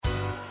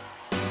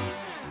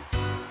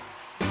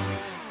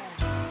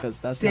because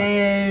that's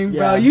Dang, not,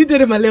 bro, you did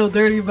him a little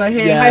dirty, but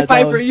hey, Yeah, high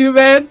five that for was- you,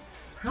 man.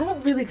 I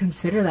don't really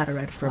consider that a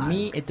red For flag.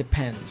 me, it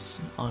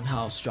depends on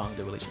how strong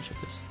the relationship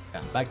is.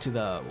 Yeah, back to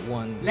the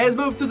one. Let's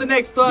move to the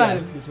next Yeah,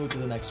 one. let's move to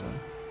the next one.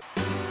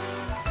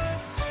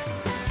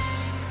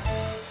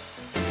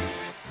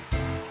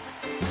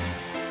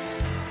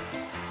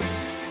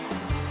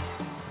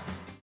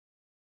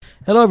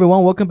 Hello,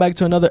 everyone. Welcome back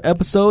to another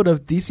episode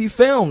of DC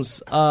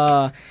Films.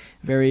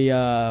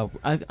 We're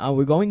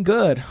going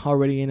good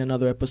already in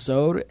another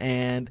episode,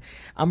 and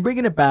I'm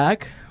bringing it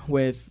back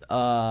with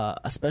a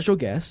special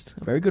guest,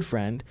 a very good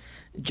friend,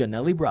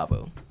 Janelle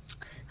Bravo.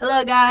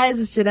 Hello, guys.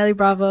 It's Janelle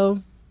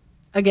Bravo.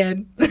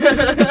 Again.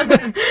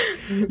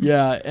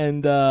 Yeah,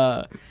 and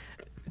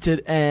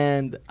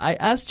I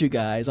asked you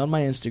guys on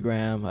my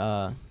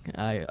Instagram,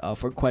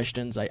 for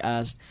questions. I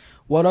asked,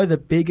 what are the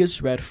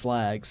biggest red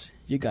flags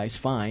you guys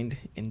find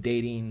in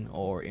dating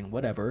or in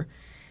whatever?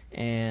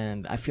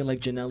 And I feel like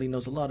Janelle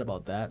knows a lot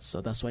about that,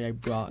 so that's why I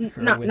brought her with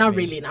me. Not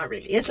really.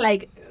 It's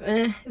like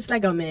a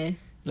meh.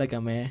 Like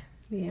a meh.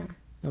 Yeah.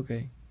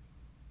 Okay.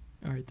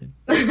 All right then.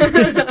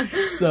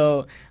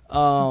 So,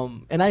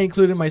 and I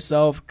included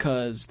myself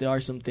because there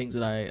are some things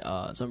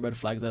that some red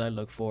flags that I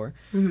look for,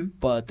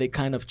 but they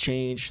kind of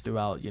change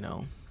throughout,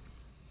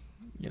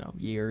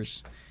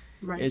 years.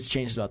 Right. It's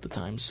changed throughout the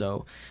time.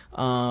 So,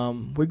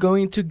 we're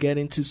going to get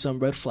into some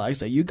red flags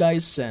that you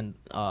guys send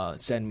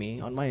me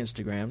on my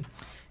Instagram,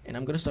 and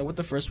I'm gonna start with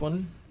the first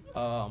one,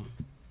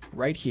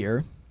 right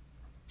here.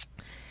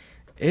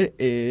 It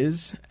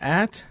is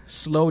at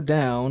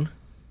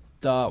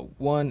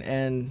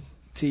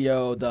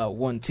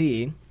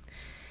slowdown.1nto.1t.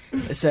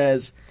 It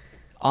says,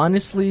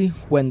 honestly,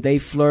 when they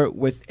flirt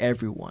with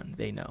everyone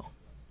they know.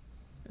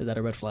 Is that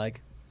a red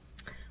flag?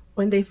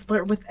 When they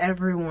flirt with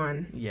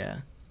everyone. Yeah.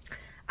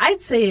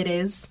 I'd say it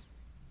is.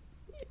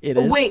 It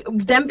is? Wait,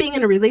 them being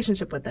in a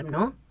relationship with them,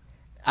 no?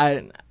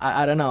 I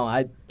don't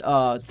know.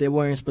 They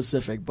weren't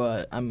specific,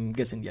 but I'm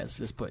guessing yes.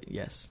 Just put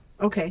yes.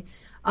 Okay.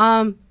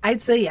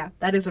 I'd say yeah,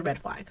 that is a red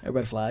flag. A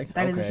red flag?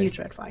 That is a Okay. huge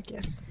red flag,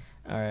 yes.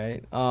 All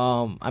right.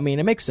 I mean,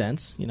 it makes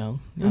sense, I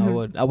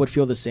would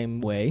feel the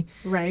same way.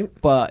 Right.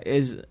 But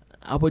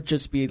I would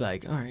just be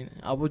like, all right,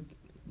 I would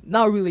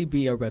not really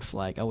be a red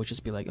flag. I would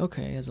just be like,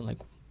 okay, as in like,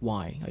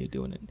 why are you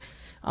doing it?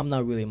 I'm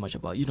not really much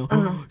about, you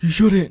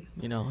shouldn't,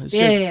 it's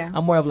just, Yeah.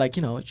 I'm more of like,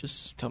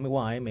 just tell me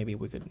why. Maybe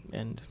we could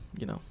end,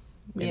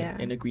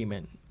 in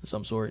agreement of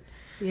some sort.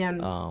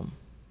 Yeah.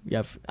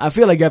 I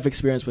feel like you have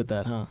experience with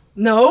that, huh?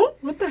 No?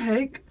 What the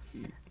heck?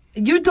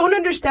 You don't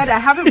understand. I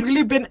haven't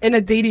really been in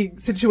a dating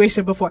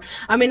situation before.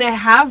 I mean, I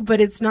have,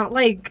 but it's not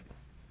like...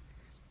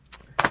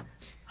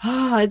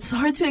 it's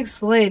hard to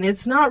explain.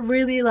 It's not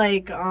really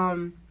like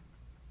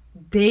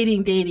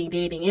dating.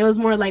 It was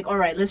more like, all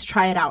right, let's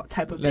try it out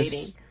type of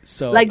dating.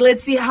 So Like,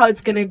 let's see how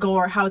it's going to go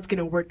or how it's going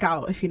to work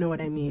out, if you know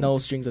what I mean. no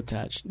strings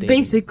attached. Dating.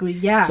 Basically,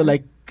 yeah. So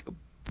like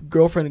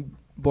girlfriend,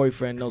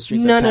 boyfriend, no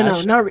strings No,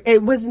 attached. no.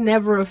 It was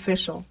never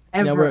official.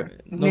 Ever.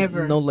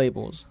 Never. No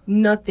labels.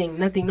 Nothing.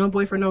 No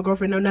boyfriend, no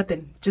girlfriend, no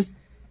nothing. Just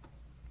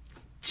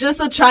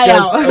a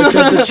tryout.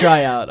 Just a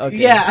tryout. Okay.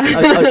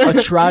 Yeah.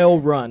 A trial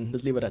run.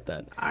 Let's leave it at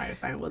that. All right,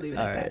 fine. We'll leave it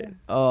All at right. that.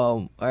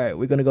 All right.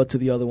 We're gonna go to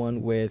the other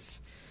one with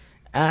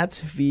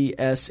at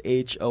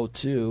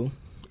VSHO2.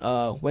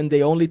 When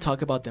they only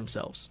talk about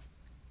themselves.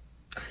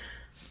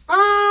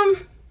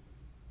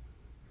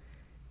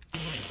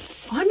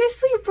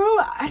 Honestly, bro,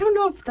 I don't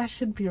know if that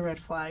should be a red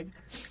flag.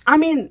 I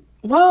mean,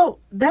 well,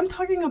 them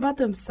talking about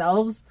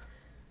themselves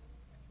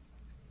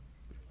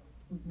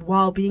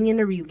while being in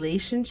a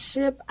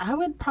relationship, I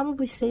would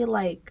probably say,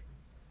 like,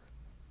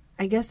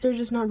 I guess they're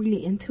just not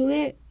really into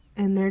it,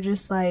 and they're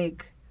just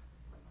like,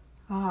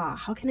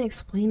 how can I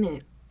explain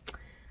it?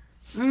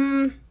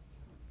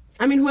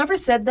 I mean, whoever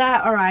said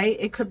that, all right,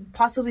 it could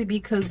possibly be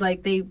because,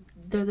 like, they're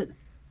the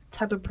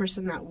type of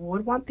person that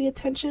would want the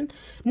attention,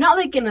 not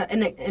like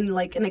in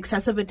like an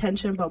excessive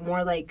attention, but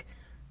more like,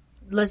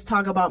 let's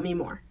talk about me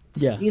more.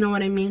 Yeah, you know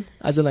what I mean.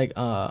 As in, like,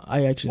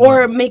 I actually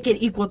or make it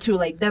equal to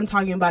like them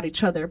talking about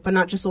each other, but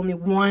not just only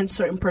one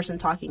certain person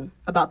talking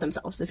about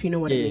themselves. If you know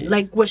what I mean,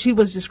 like what she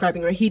was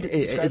describing, or he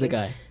describing. Is a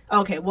guy.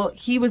 Okay, well,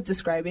 he was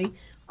describing.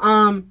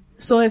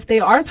 So if they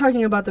are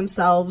talking about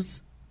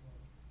themselves,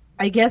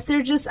 I guess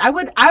they're just.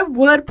 I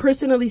would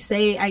personally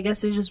say, I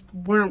guess they just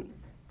weren't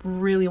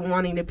really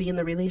wanting to be in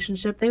the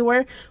relationship they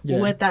were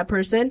with that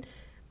person.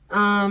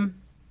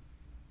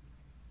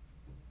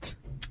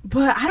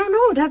 But I don't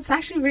know. That's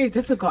actually very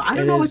difficult. I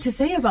don't know what to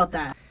say about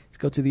that. Let's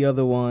go to the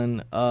other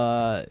one.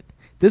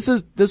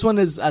 This one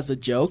is as a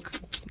joke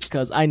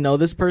because I know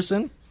this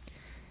person,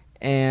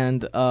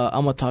 and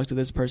I'm gonna talk to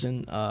this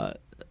person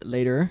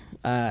later.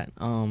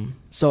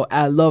 So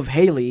I Love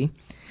Haley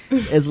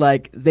is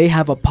like they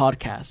have a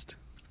podcast.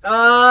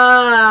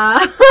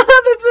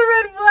 That's a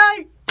red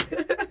flag.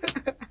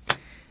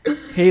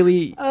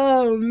 Haley.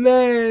 Oh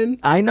man.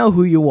 I know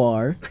who you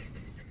are.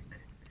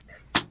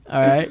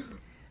 All right.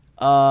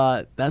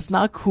 That's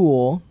not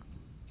cool.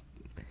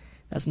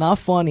 That's not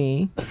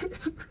funny.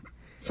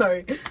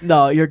 Sorry.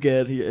 No, you're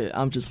good.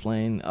 I'm just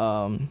playing.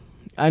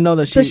 I know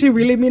that she. Does she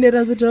really mean it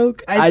as a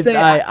joke?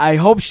 I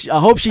hope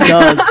she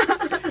does.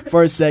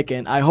 For a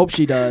second, I hope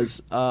she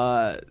does.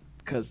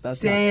 Cause that's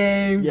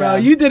dang, bro,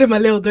 you did him a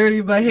little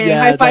dirty, but hey,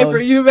 high five for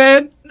you,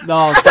 man.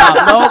 No,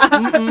 stop.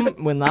 No,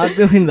 we're not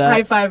doing that.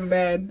 High five,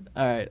 man.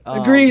 All right.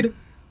 Agreed.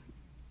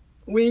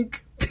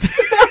 Wink.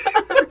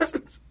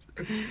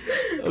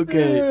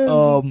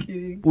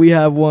 Okay. We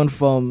have one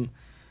from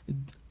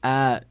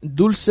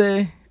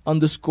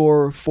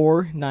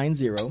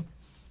Dulce_490.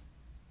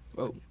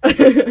 Oh.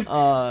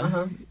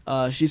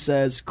 She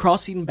says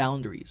crossing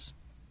boundaries.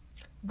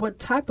 What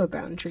type of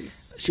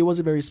boundaries? She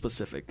wasn't very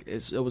specific.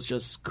 It was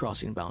just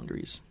crossing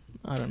boundaries.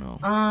 I don't know.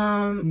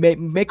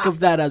 Make of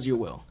that as you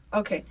will.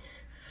 Okay.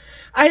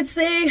 I'd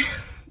say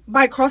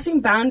by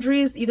crossing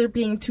boundaries, either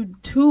being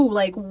too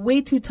like way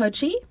too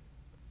touchy,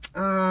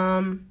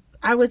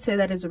 I would say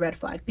that is a red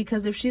flag.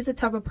 Because if she's the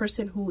type of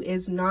person who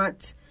is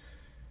not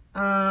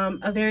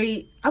a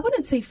very, I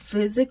wouldn't say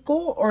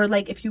physical, or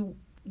like if you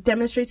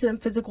demonstrate to them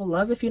physical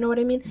love, if you know what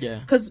I mean. Yeah.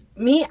 Because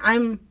me,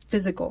 I'm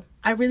physical.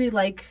 I really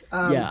like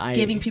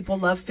giving people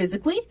love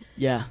physically.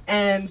 Yeah.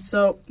 And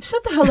so,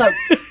 shut the hell up.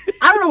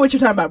 I don't know what you're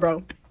talking about,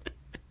 bro.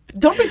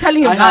 Don't be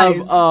telling him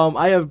lies.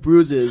 I have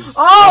bruises.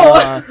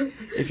 Oh!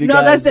 If you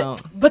guys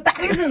don't. But that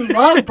isn't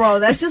love, bro.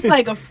 That's just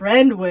like a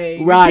friend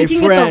way. Right,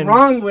 you're taking it the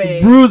wrong way.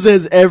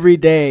 Bruises every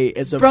day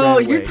is a bro,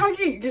 friend you're way.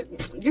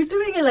 you're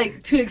doing it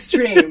like too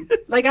extreme.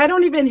 Like, I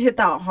don't even hit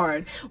that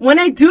hard. When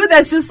I do,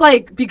 that's just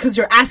like because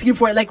you're asking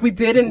for it, like we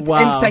did in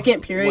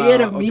second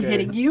period of me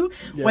hitting you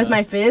with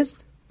my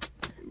fist.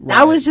 Right.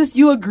 That was just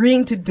you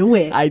agreeing to do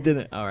it. I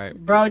didn't. All right.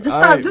 Bro, just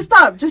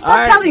stop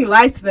telling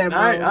lies to them, bro.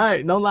 All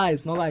right. No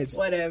lies.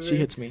 Whatever. She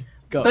hits me.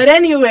 Go. But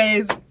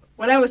anyways,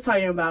 what I was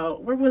talking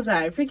about, where was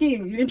I?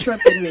 Freaking, you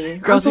interrupted me.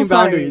 Crossing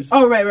boundaries.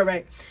 Oh,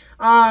 right.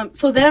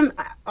 So them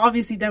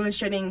obviously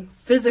demonstrating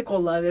physical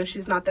love, if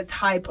she's not the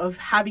type of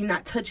having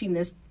that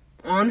touchiness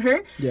on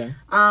her. Yeah.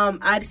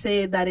 I'd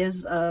say that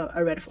is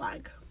a red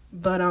flag.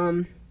 But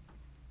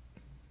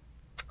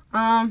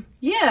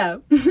yeah.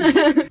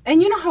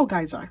 And you know how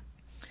guys are.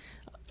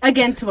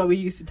 Again, to what we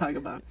used to talk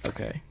about.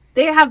 Okay.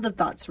 They have the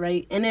thoughts,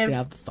 right? And if they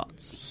have the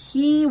thoughts,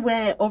 he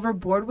went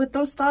overboard with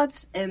those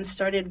thoughts and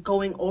started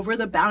going over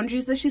the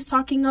boundaries that she's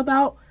talking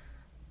about,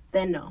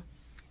 then no,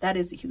 that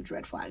is a huge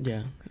red flag.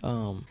 Yeah.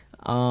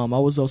 I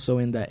was also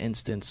in that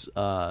instance.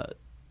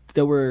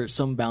 There were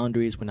some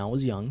boundaries when I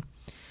was young.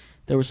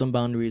 There were some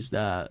boundaries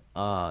that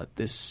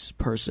this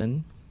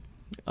person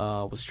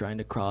was trying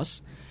to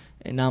cross,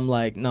 and I'm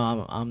like,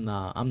 no, I'm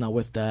not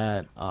with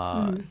that.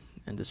 And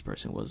this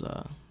person was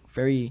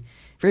very,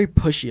 very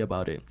pushy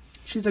about it.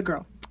 She's a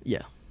girl.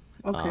 Yeah.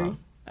 Okay.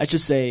 I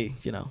should say,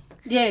 you know.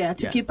 Yeah,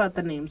 to keep out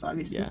the names,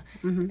 obviously. Yeah.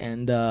 Mm-hmm.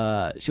 And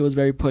she was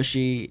very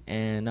pushy,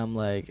 and I'm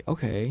like,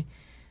 okay,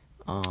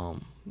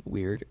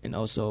 weird. And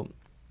also,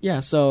 yeah,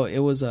 so it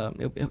was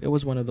it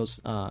was one of those,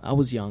 I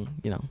was young,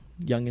 you know,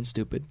 young and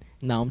stupid.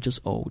 Now I'm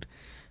just old.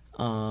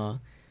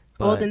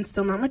 Old and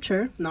still not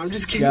mature. No, I'm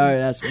just kidding. Yeah,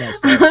 that's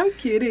messed up. I'm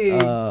kidding.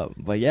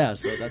 But yeah,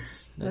 so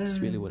that's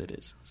really what it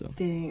is. So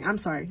dang, I'm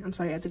sorry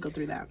I had to go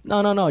through that.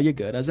 No, you're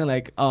good. As in,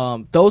 like,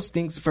 those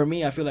things for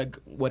me, I feel like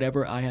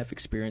whatever I have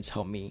experienced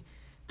helped me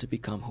to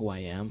become who I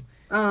am.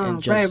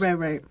 And just,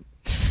 right.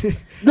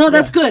 No,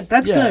 that's good.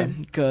 That's good.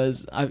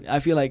 Because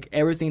I feel like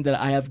everything that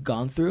I have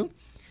gone through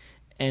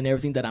and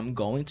everything that I'm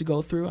going to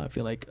go through, I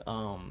feel like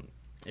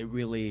it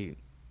really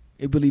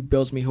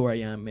builds me who I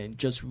am,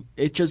 and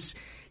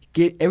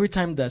every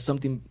time that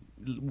something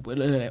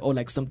or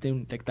like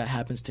something like that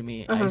happens to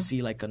me, I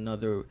see like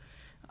another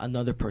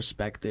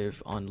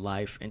perspective on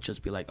life, and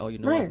just be like, oh, you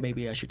know what,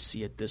 maybe I should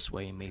see it this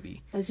way, and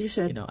maybe as you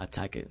should, you know,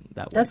 attack it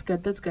that way. That's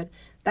good.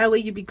 That way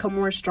you become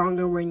more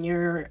stronger when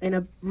you're in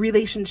a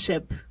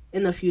relationship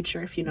in the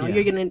future. If you know,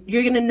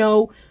 you're gonna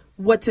know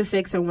what to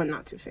fix and what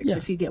not to fix,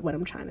 if you get what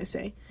I'm trying to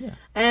say. Yeah.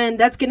 And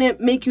that's going to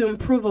make you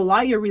improve a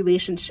lot your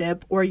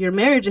relationship or your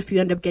marriage if you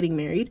end up getting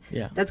married.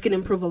 Yeah. That's going to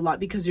improve a lot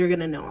because you're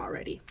going to know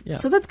already. Yeah.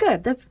 So that's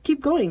good.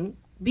 Keep going.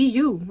 Be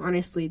you,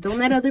 honestly. Don't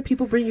let other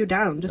people bring you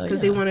down just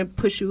because they want to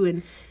push you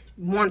and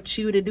want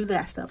you to do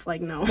that stuff.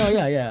 Like, no. No,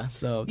 yeah.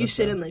 So you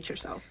shouldn't let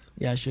yourself.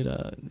 Yeah, I should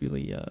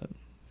really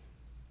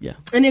yeah.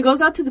 And it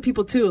goes out to the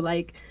people too.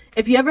 Like,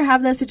 if you ever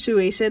have that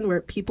situation where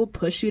people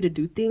push you to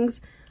do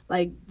things,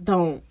 like,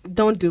 don't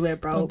do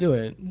it, bro. Don't do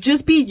it.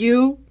 Just be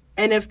you.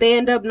 And if they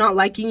end up not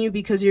liking you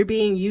because you're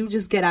being you,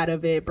 just get out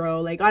of it,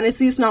 bro. Like,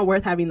 honestly, it's not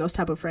worth having those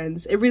type of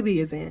friends. It really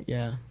isn't.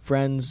 Yeah.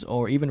 Friends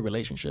or even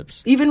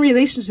relationships. Even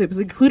relationships,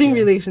 including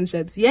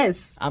relationships.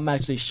 Yes. I'm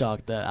actually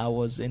shocked that I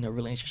was in a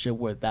relationship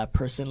where that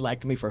person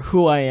liked me for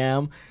who I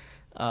am.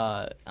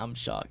 I'm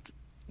shocked.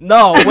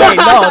 No, wait,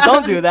 no,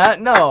 don't do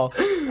that. No.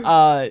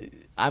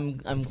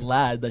 I'm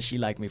glad that she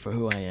liked me for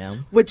who I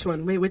am. Which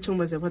one? Wait, which one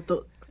was it? What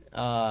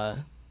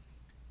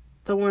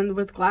the one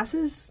with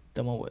glasses?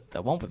 The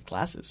one with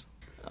glasses.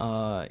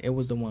 It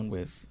was the one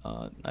with.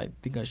 I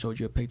think I showed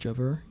you a picture of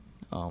her.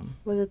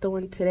 Was it the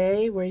one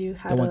today where you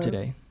had the one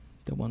today?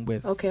 The one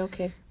with.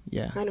 Okay.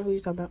 Yeah. I know who you're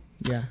talking about.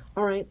 Yeah.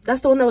 All right,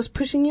 that's the one that was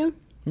pushing you.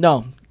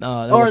 No,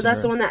 that Or wasn't that's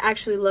her. the one that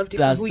actually loved you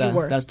for who you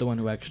were. That's the one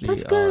who actually.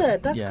 That's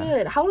good. That's yeah.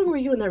 good. How long were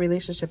you in that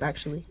relationship,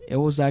 actually? It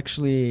was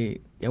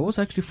actually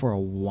for a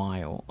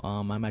while.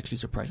 I'm actually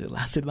surprised it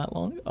lasted that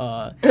long.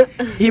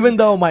 Even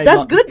though my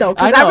That's good though,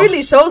 because that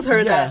really shows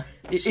her that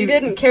she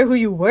didn't care who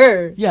you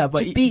were. Yeah, but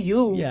just be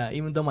you. Yeah,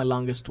 even though my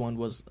longest one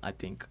was, I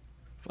think,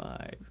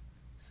 5,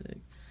 6,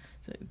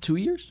 2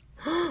 years.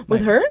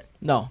 With her?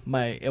 No,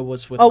 it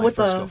was with my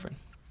first girlfriend.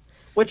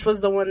 Which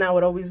was the one that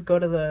would always go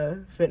to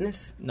the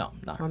fitness? No,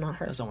 not her. Oh, not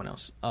her. That's someone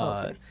else.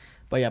 Okay.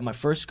 But yeah, my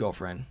first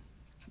girlfriend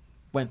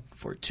went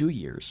for 2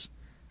 years.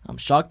 I'm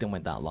shocked it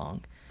went that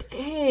long.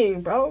 Dang,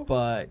 bro.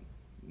 But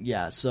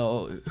yeah,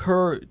 so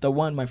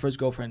my first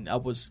girlfriend, I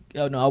was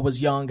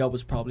young. I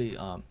was probably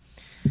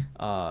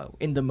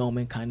in the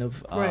moment, kind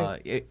of.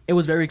 Right. It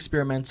was very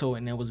experimental,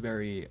 and it was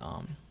very.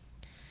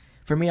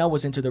 For me, I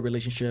was into the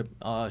relationship.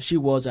 She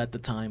was at the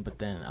time, but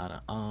then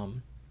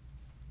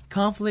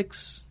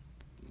conflicts,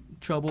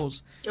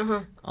 troubles.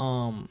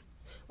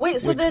 Wait,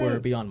 so which then were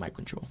beyond my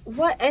control.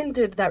 What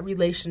ended that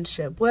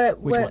relationship? Which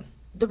one?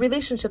 The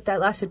relationship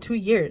that lasted 2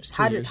 years.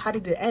 How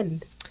did it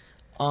end?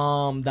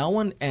 That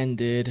one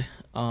ended.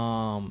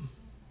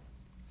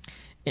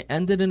 It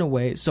ended in a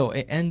way. So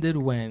it ended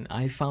when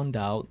I found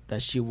out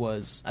that she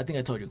was. I think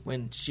I told you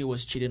when she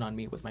was cheating on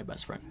me with my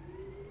best friend.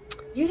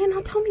 You did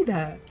not tell me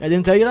that. I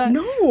didn't tell you that?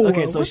 No.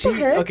 Okay, so what the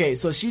heck?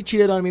 so she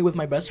cheated on me with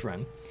my best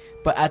friend,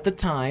 but at the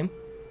time,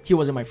 he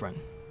wasn't my friend.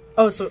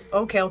 Oh, so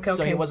okay.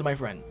 So he wasn't my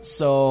friend.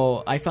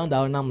 So I found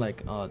out, and I'm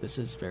like, oh, that's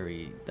a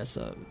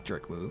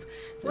jerk move.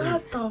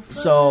 What the fuck?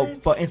 So,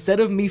 but instead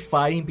of me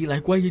fighting, be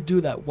like, why you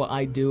do that? What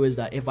I do is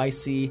that if I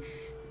see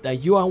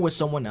that you are with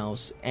someone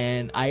else,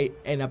 and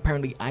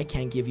apparently I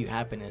can't give you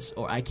happiness,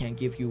 or I can't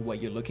give you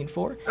what you're looking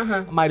for,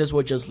 I might as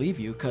well just leave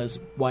you, because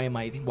why am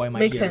I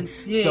Makes here?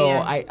 sense. Yeah, so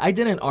yeah. I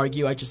didn't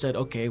argue. I just said,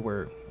 okay,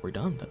 we're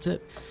done. That's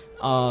it.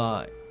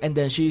 And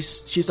then she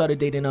started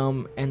dating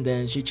him, and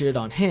then she cheated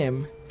on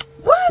him.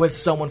 What? With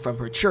someone from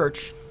her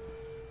church.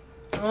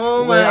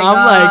 Oh my god!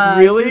 I'm like,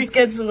 really? This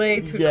gets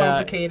way too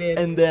complicated.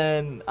 And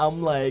then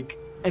I'm like,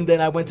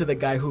 I went to the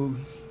guy who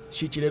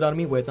she cheated on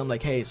me with. I'm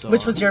like, hey, so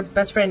which was your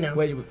best friend now?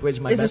 Which my Is best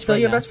friend it still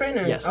your now. best friend?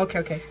 Or? Yes.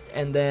 Okay.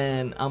 And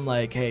then I'm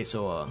like, hey,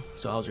 so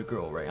how's your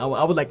girl, right? I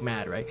was like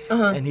mad, right?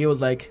 Uh-huh. And he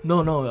was like,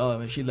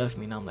 no, she left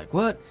me. And I'm like,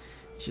 what?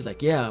 She's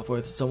like, yeah,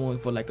 for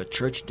like a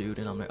church dude.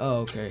 And I'm like, oh,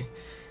 okay.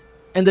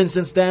 And then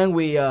since then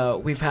we've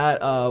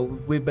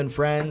been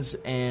friends,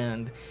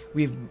 and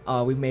we've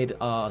made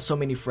so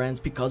many friends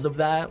because of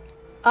that.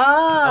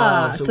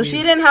 So she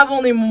didn't have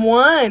only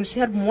one; she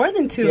had more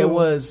than two. There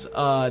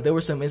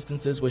were some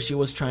instances where she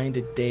was trying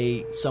to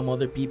date some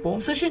other people.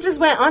 So she just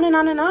went on and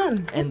on and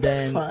on. And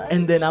then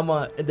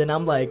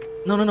I'm like,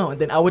 no.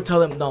 And then I would tell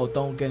them, no,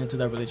 don't get into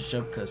that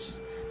relationship, because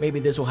maybe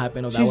this will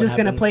happen, or that she's will just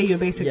happen. gonna play you,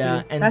 basically.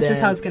 Yeah, and that's then,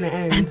 just how it's gonna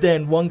end. And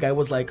then one guy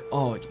was like,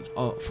 oh,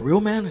 for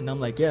real, man? And I'm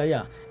like,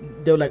 yeah.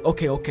 They were like,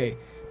 okay.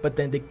 But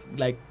then they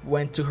like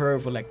went to her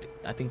for like,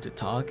 I think, to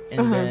talk,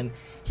 and then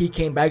he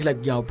came back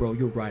like, yo, bro,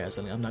 you're right. I was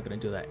like, I'm not gonna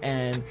do that.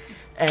 And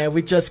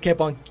we just kept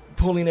on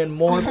pulling in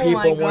more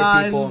people,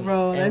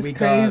 bro, and that's we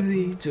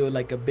crazy. got to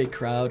like a big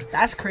crowd.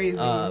 That's crazy.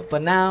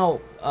 But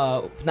now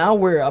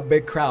we're a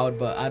big crowd,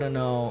 but I don't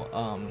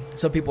know.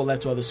 Some people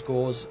left to other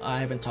schools. I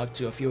haven't talked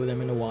to a few of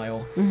them in a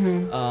while.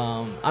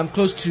 I'm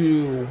close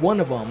to one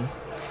of them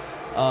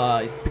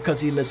because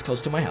he lives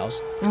close to my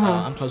house.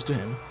 I'm close to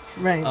him.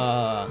 Right.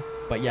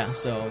 But yeah,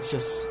 so it's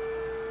just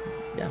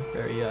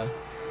very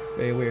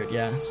very weird.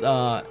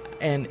 Yeah.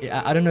 And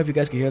I don't know if you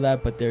guys can hear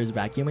that, but there's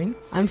vacuuming.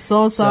 I'm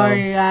so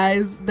sorry,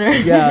 guys.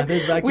 There's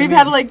vacuuming. We've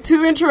had like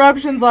 2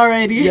 interruptions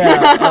already.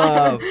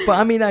 Yeah, but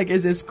I mean, like,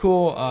 it's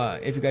cool.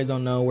 If you guys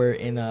don't know, we're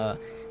in a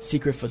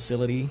secret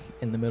facility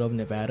in the middle of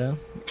Nevada.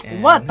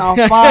 And what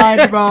the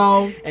fuck,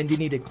 bro? And you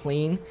need to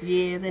clean.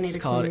 Yeah, they need to clean. It's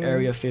called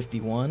Area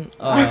 51.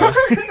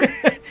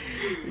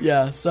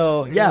 Yeah,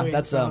 so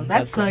that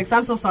sucks.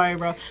 I'm so sorry,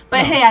 bro.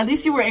 But hey, at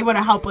least you were able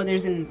to help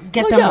others and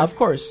get them. Yeah, of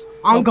course.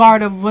 On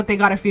guard of what they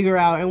gotta figure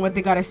out and what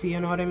they gotta see. You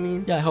know what I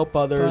mean? Yeah, I help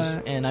others,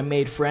 and I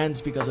made friends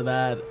because of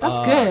that. That's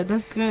good.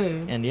 That's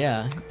good. And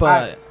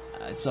but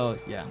so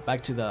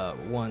back to the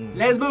one.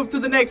 Let's move to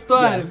the next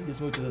one. Yeah,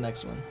 let's move to the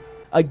next one.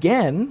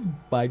 Again,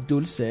 by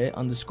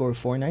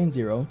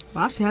Dulce_490.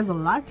 Wow, she has a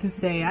lot to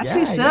say.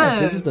 She should. Yeah,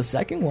 this is the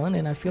second one,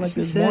 and I feel like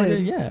there's more.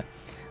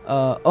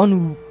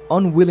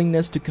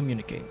 Unwillingness to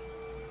communicate.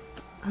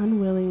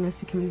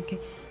 Unwillingness to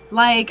communicate,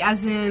 like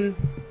as in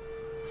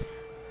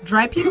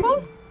dry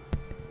people,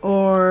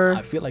 or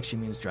I feel like she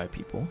means dry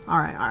people. All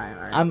right.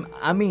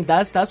 I mean,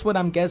 that's what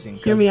I'm guessing.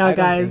 Hear me out,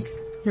 guys.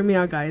 You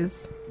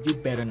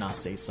better not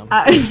say something.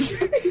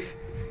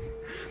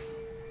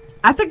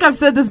 I think I've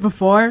said this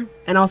before,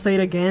 and I'll say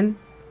it again.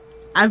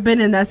 I've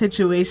been in that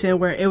situation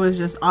where it was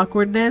just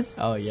awkwardness,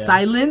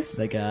 silence.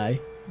 The guy.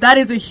 That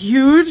is a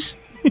huge,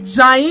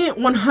 giant,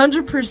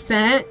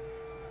 100%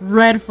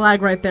 red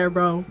flag right there,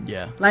 bro.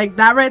 Yeah. Like,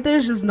 that right there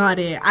is just not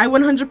it. I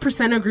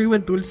 100% agree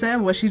with Dulce,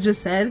 what she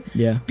just said.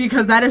 Yeah.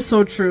 Because that is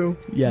so true.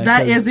 Yeah.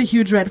 That is a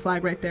huge red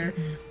flag right there.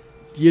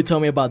 You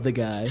told me about the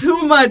guy.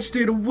 Too much,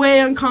 dude.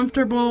 Way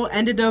uncomfortable.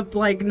 Ended up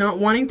like not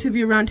wanting to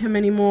be around him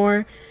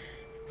anymore.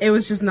 It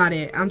was just not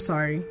it. I'm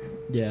sorry.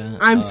 Yeah.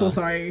 I'm so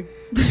sorry.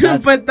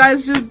 But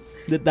that's just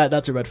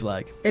that's a red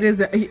flag. it is.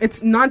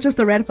 It's not just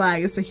a red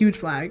flag. It's a huge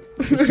flag.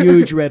 It's a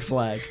huge red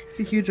flag. It's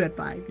a huge red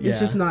flag. Yeah. It's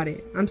just not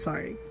it. I'm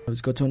sorry.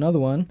 Let's go to another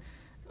one.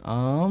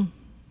 All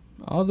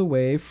the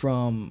way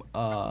from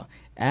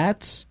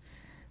at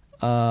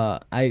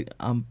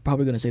I'm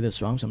probably gonna say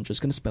this wrong, so I'm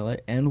just gonna spell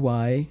it.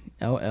 NYLLOUVS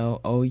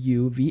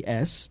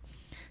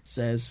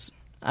says,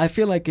 I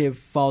feel like it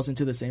falls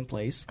into the same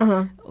place.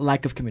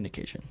 Lack of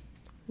communication.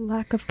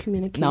 Lack of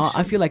communication. Now,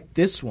 I feel like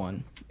this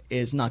one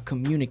is not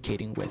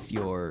communicating with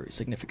your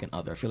significant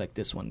other. I feel like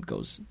this one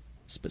goes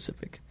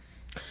specific.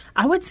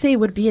 I would say it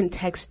would be in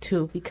text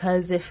too,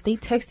 because if they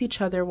text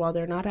each other while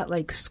they're not at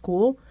like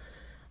school,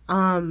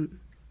 and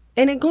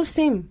it goes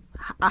same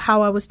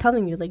how I was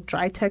telling you, like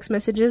dry text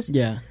messages.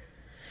 Yeah.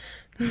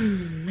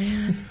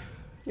 Man,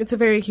 it's a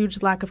very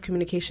huge lack of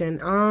communication.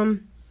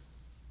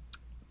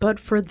 But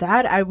for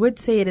that, I would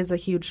say it is a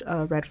huge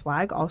red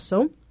flag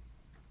also.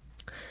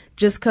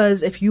 Just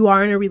because if you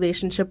are in a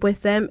relationship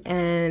with them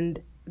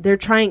and they're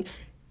trying,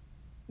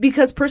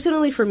 because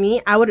personally for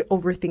me, I would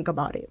overthink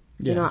about it.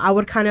 Yeah. You know, I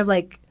would kind of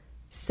like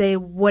say,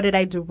 what did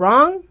I do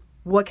wrong?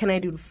 What can I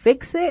do to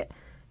fix it?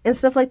 And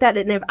stuff like that.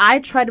 And if I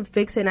try to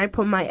fix it and I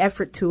put my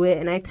effort to it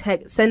and I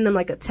send them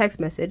like a text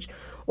message,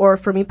 or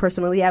for me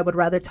personally, I would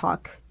rather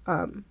talk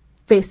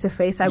face to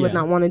face. I would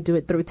not want to do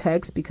it through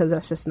text because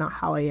that's just not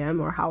how I am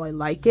or how I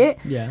like it.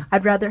 Yeah.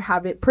 I'd rather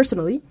have it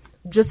personally,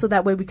 just so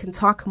that way we can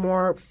talk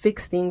more,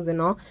 fix things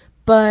and all.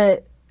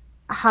 But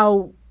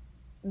how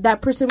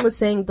that person was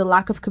saying, the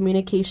lack of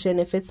communication,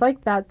 if it's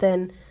like that,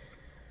 then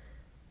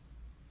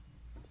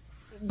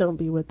don't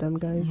be with them,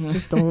 guys.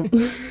 Just don't.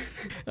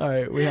 All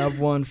right, we have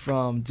one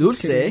from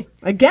Dulce.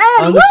 Again!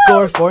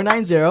 Underscore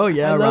 490.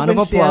 Yeah, I love round of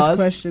when she asks applause.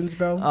 questions,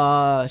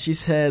 bro. She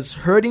says,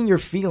 hurting your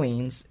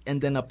feelings and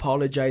then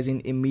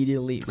apologizing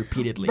immediately,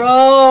 repeatedly.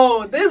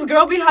 Bro, this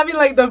girl be having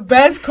like the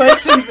best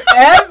questions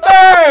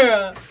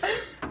ever.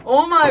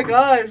 Oh my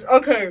gosh.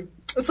 Okay.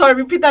 Sorry,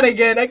 repeat that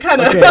again. I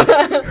kind of...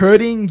 Okay.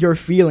 Hurting your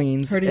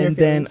feelings Hurting your and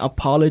then feelings.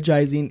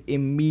 apologizing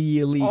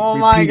immediately, Oh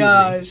my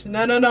gosh.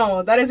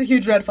 No. That is a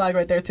huge red flag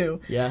right there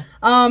too. Yeah.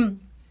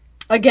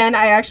 Again,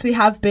 I actually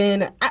have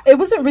been... It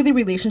wasn't really a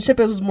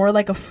relationship. It was more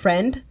like a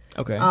friend.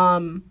 Okay.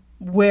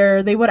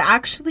 Where they would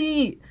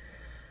actually...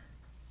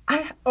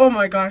 Oh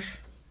my gosh.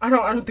 I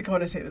don't think I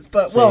want to say this,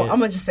 but I'm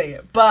going to just say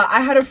it. But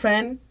I had a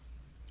friend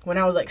when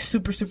I was like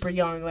super, super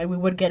young. Like we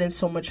would get in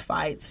so much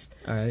fights.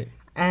 All right.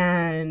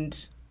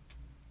 And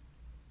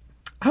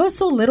I was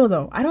so little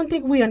though. I don't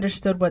think we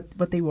understood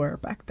what they were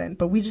back then,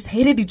 but we just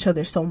hated each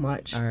other so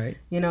much. All right.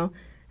 You know?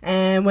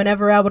 And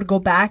whenever I would go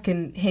back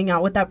and hang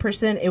out with that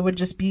person, it would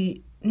just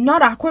be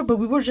not awkward, but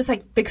we would just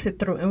like fix it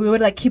through and we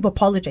would like keep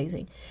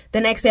apologizing. The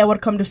next day I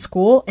would come to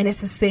school and it's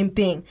the same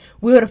thing.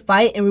 We would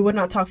fight and we would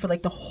not talk for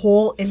like the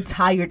whole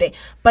entire day.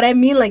 But I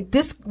mean like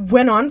this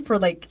went on for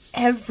like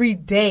every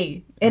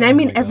day. And I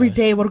mean every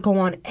day would go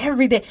on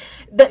every day.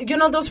 You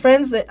know those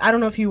friends that, I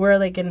don't know if you were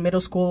like in middle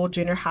school,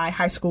 junior high,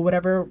 high school,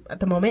 whatever at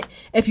the moment.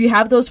 If you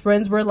have those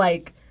friends where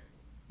like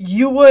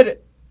you would...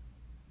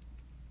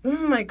 Oh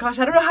my gosh,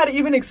 I don't know how to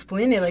even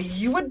explain it. Like,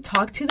 you would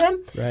talk to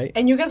them, right?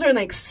 And you guys are in,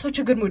 like, such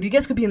a good mood. You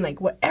guys could be in, like,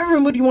 whatever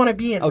mood you want to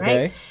be in,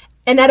 okay. Right?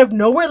 And out of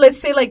nowhere, let's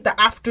say, like,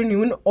 the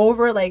afternoon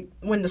over, like,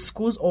 when the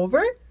school's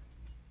over,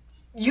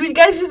 you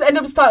guys just end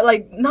up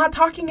not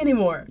talking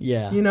anymore.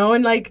 Yeah. You know,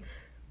 and, like,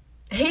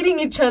 hating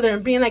each other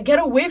and being like, get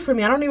away from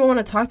me. I don't even want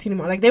to talk to you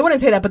anymore. Like, they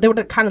wouldn't say that, but they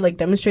would kind of, like,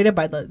 demonstrate it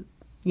by the,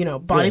 you know,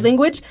 body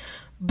language.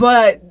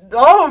 But,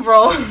 oh,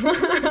 bro,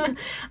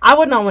 I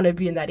would not want to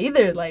be in that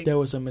either. Like, there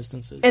was some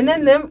instances. And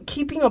then them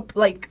keeping up,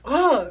 like,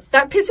 oh,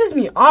 that pisses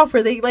me off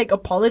where they, like,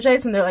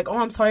 apologize and they're like, oh,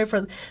 I'm sorry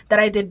for that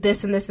I did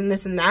this and this and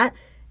this and that.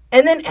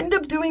 And then end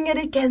up doing it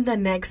again the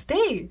next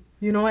day.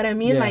 You know what I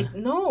mean? Yeah. Like,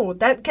 no,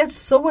 that gets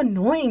so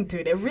annoying,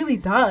 dude. It really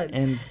does.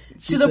 And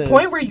to the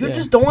point where you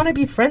just don't want to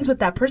be friends with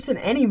that person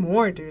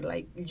anymore, dude.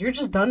 Like, you're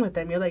just done with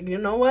them. You're like, you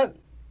know what?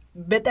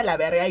 Vete a la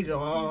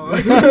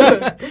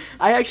verga.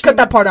 I actually... Cut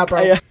that part out,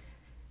 bro.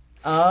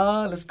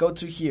 Let's go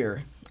to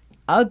here.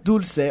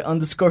 Dulce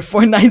underscore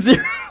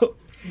 490.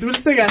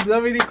 Dulce got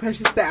so many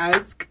questions to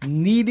ask.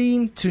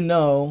 Needing to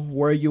know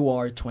where you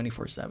are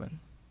 24/7.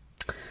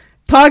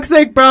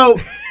 Toxic, bro.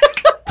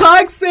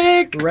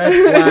 Toxic. Red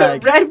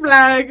flag. Red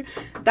flag.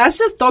 That's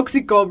just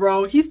toxico,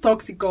 bro. He's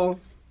toxico.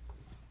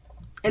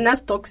 And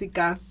that's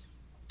toxica.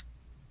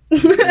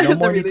 No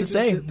more need to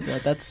say.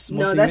 That's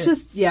mostly no, that's it.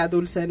 just, yeah,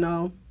 Dulce,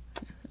 no.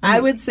 I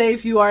would say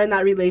if you are in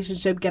that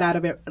relationship, get out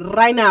of it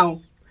right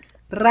now.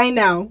 Right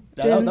now.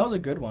 That was a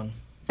good one.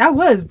 That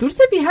was. Dulce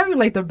be having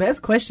like the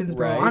best questions,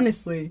 bro. Right.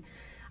 Honestly.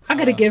 I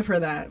gotta give her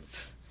that.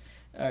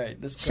 All right.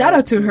 Let's shout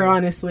out to her,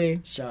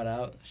 honestly. Shout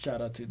out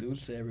to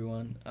Dulce,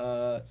 everyone.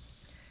 All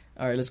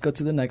right, let's go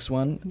to the next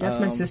one. That's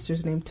my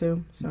sister's name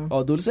too. So.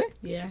 Oh, Dulce?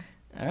 Yeah.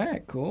 All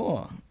right,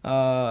 cool.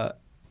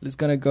 Let's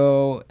gonna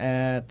go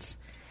at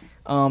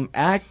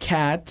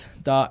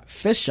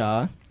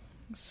cat.fisha.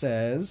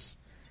 says,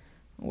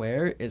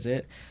 where is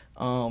it?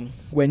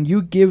 When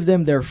you give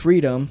them their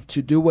freedom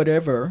to do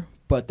whatever,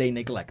 but they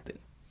neglect it.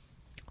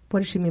 What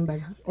does she mean by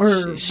that? Or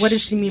what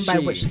does she mean by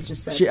what she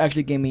just said? She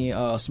actually gave me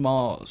a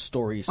small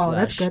story. Oh,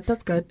 that's good.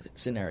 That's good.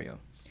 Scenario.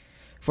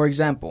 For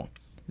example,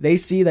 they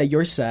see that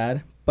you're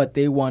sad, but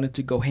they wanted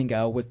to go hang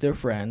out with their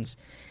friends,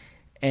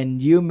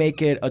 and you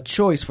make it a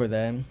choice for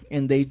them,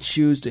 and they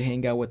choose to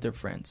hang out with their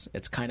friends.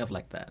 It's kind of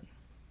like that.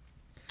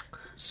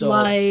 So,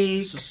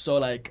 I'm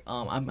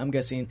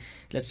guessing,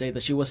 let's say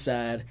that she was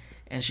sad,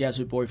 and she has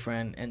her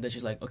boyfriend, and then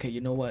she's like, okay,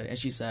 you know what? And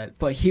she's sad,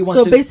 but he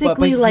wants to. So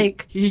basically,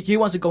 he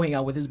wants to go hang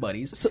out with his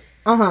buddies. So,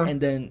 and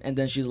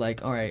then she's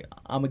like, all right,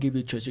 I'm gonna give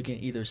you a choice. You can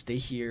either stay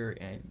here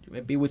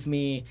and be with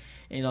me,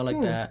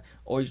 like that,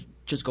 or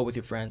just go with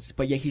your friends.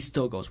 But yeah, he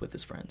still goes with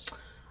his friends.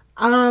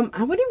 I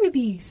wouldn't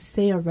really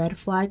say a red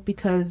flag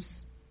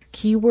because,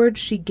 keyword,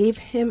 she gave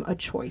him a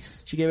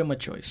choice. She gave him a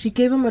choice. She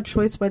gave him a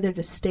choice whether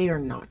to stay or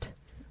not.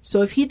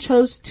 So if he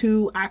chose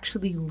to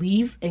actually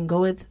leave and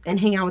go with and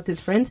hang out with his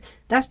friends,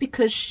 that's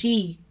because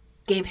she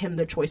gave him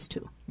the choice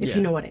to, if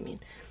you know what I mean.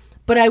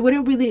 But I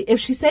wouldn't really, if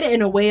she said it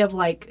in a way of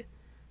like,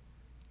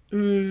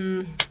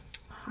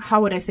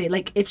 how would I say?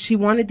 Like if she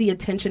wanted the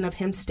attention of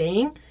him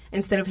staying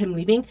instead of him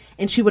leaving,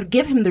 and she would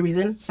give him the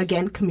reason,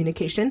 again,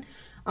 communication,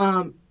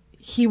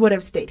 he would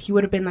have stayed. He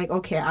would have been like,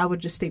 okay, I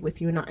would just stay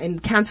with you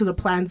and cancel the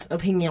plans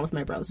of hanging out with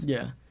my bros.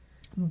 Yeah.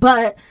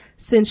 But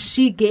since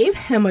she gave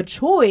him a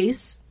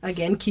choice,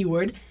 again,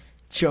 keyword.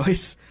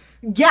 Choice.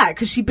 Yeah,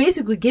 because she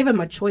basically gave him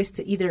a choice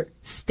to either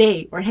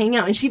stay or hang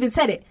out. And she even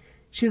said it.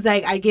 She's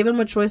like, I gave him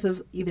a choice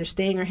of either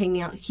staying or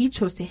hanging out. He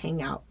chose to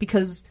hang out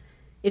because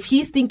if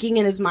he's thinking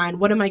in his mind,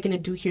 what am I going to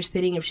do here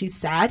sitting if she's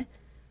sad?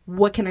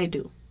 What can I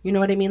do? You know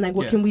what I mean? Like,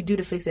 what can we do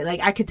to fix it? Like,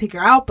 I could take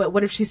her out, but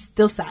what if she's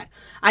still sad?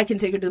 I can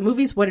take her to the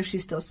movies. What if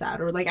she's still sad?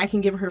 Or, like, I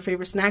can give her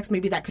favorite snacks.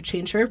 Maybe that could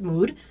change her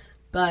mood.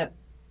 But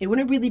it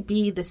wouldn't really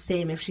be the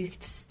same if she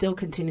still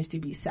continues to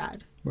be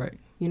sad. Right.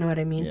 You know what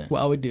I mean? Yeah.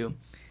 What I would do,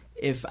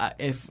 if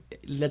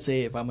let's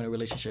say if I'm in a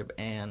relationship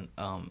and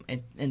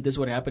this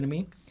would happen to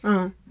me,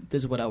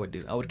 this is what I would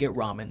do. I would get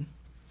ramen.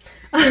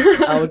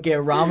 I would get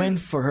ramen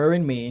for her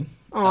and me.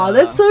 Oh,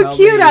 that's so probably,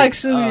 cute,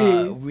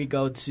 actually. We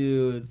go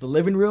to the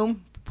living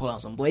room, pull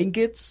out some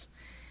blankets,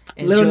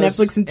 and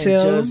Netflix and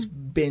chill. And just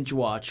binge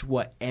watch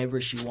whatever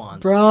she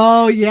wants.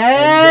 Bro,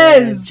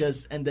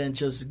 yes. And then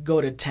just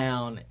go to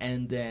town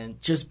and then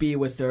just be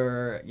with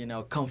her,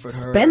 comfort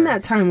her. Spend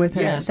that time with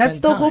her. Yeah,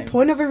 that's the whole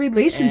point of a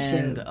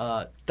relationship.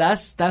 And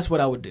that's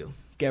what I would do.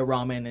 Get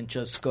ramen and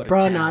just go to town.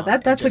 Bro, no,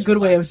 that's a good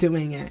way of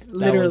doing it.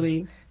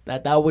 Literally.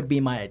 That would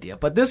be my idea.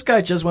 But this guy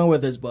just went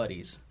with his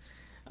buddies.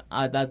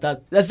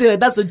 That's it.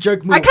 That's a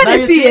jerk move. I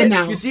kind of see it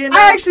now. You see it now?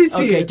 I actually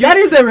see it. That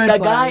is a red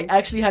flag. The guy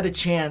actually had a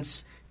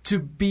chance to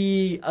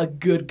be a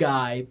good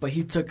guy, but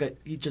he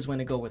just went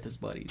to go with his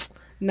buddies.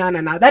 No.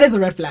 That is a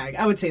red flag.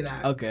 I would say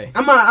that. Okay.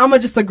 I'm gonna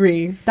just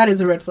agree. That is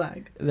a red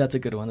flag. That's a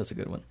good one.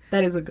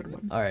 That is a good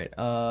one. All right.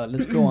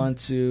 Let's go on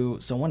to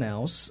someone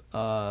else.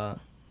 And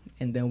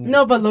then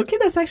no, but look,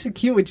 that's actually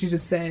cute what you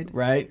just said.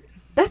 Right.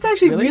 That's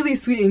actually really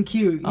sweet and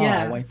cute.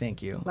 Yeah. Oh, why?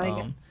 Thank you.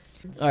 All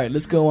right.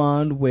 Let's go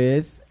on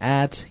with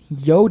at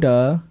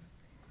Yoda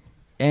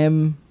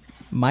M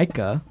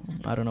Micah.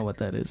 I don't know what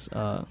that is.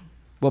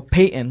 Well,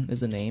 Peyton is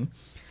the name.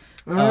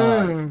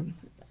 Do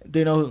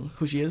you know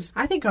who she is?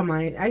 I think I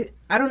might.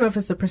 I don't know if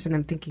it's the person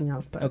I'm thinking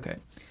of. But. Okay.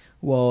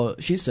 Well,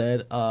 she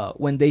said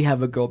when they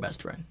have a girl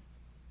best friend.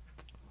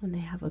 When they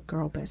have a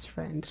girl best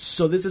friend.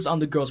 So this is on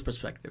the girl's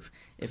perspective.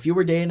 If you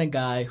were dating a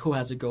guy who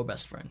has a girl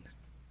best friend.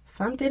 If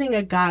I'm dating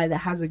a guy that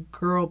has a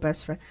girl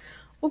best friend.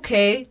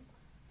 Okay.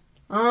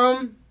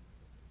 But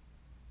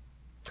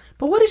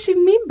what does she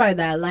mean by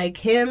that? Like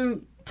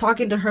him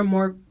talking to her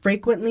more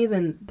frequently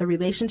than the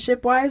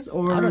relationship wise,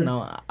 or I don't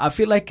know. I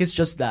feel like it's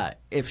just that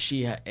if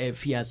he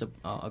has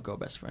a girl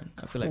best friend,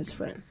 I feel like best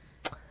friend.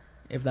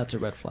 If that's a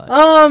red flag.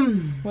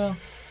 Well,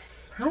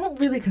 I don't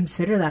really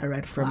consider that a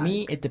red flag. For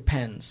me, it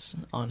depends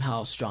on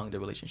how strong the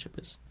relationship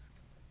is.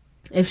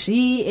 If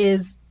she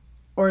is,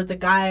 or the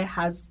guy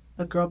has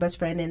a girl best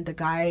friend, and the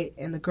guy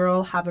and the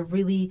girl have a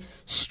really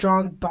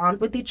strong bond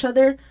with each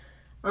other,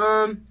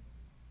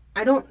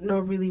 I don't know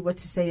really what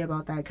to say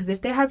about that. Because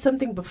if they had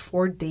something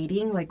before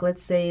dating, like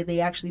let's say they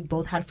actually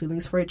both had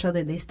feelings for each other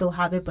and they still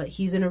have it, but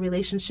he's in a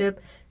relationship,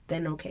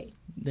 then okay.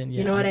 Then yeah,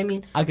 you know what I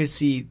mean? I could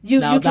see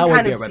now that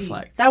would be a red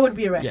flag. That would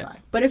be a red flag.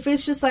 But if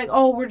it's just like,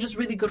 oh, we're just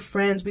really good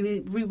friends,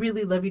 we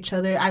really love each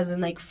other, as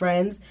in like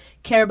friends,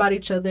 care about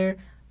each other,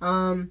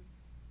 then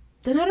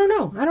I don't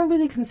know. I don't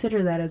really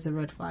consider that as a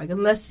red flag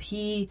unless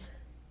he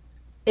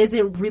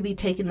isn't really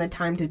taking the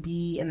time to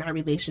be in that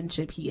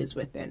relationship he is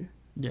within.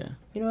 Yeah.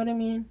 You know what I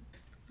mean?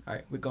 All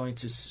right, we're going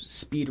to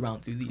speed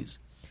round through these.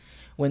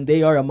 When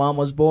they are a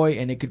mama's boy,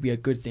 and it could be a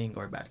good thing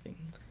or a bad thing.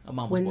 A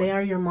mama's boy. When they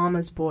are your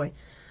mama's boy.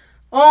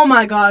 Oh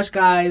my gosh,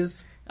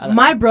 guys.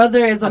 My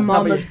brother is a on top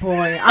of mama's you.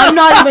 boy. I'm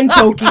not even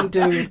joking,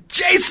 dude.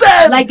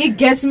 Jason! Like, it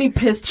gets me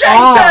pissed Jason!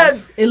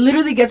 off. It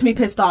literally gets me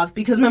pissed off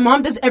because my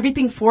mom does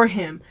everything for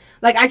him.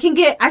 Like, I can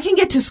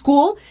get to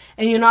school,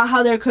 and you know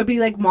how there could be,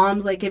 like,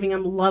 moms, like, giving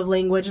him love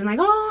language and, like,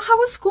 oh, how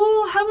was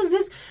school? How was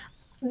this?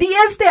 The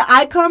instant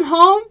I come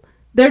home,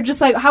 they're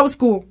just like, how was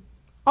school?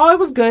 Oh, it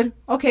was good.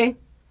 Okay.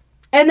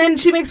 And then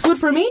she makes food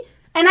for me,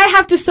 and I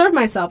have to serve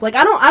myself. Like,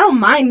 I don't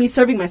mind me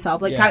serving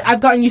myself. Like, Yeah.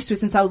 I've gotten used to it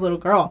since I was a little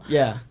girl.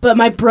 Yeah. But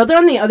my brother,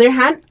 on the other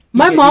hand,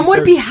 my You mom would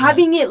serve- be yeah.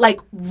 having it, like,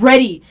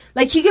 ready.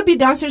 Like, he could be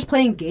downstairs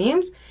playing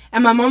games,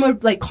 and my mom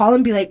would, like, call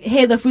and be like,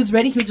 hey, the food's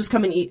ready. He would just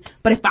come and eat.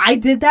 But if I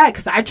did that,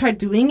 because I tried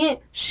doing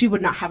it, she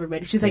would not have it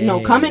ready. She's like,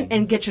 no, come in Dang.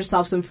 and get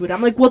yourself some food.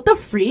 I'm like, what the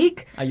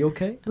freak? Are you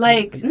okay?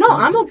 Like, Are you- no,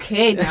 I'm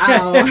okay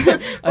now.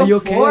 Are you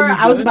okay? Before, Are you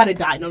I was good? about to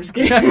die. No, I'm just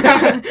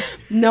kidding.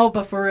 No,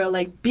 but for real,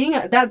 like,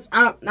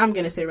 I'm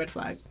going to say red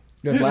flag.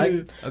 Red flag?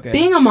 Mm-mm. Okay.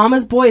 Being a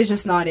mama's boy is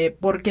just not it.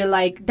 Porque,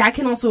 like, that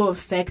can also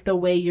affect the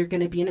way you're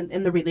going to be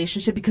in the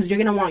relationship because you're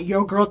going to want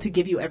your girl to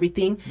give you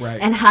everything Right.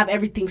 and have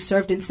everything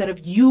served instead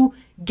of you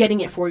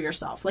getting it for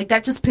yourself. Like,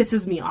 that just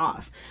pisses me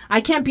off.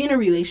 I can't be in a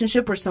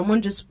relationship where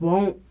someone just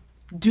won't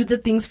do the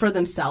things for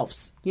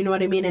themselves. You know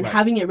what I mean? And Right.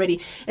 having it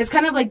ready. It's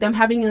kind of like them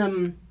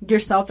having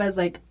yourself as,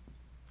 like,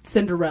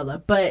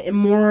 Cinderella, but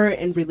more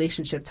in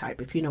relationship type,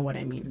 if you know what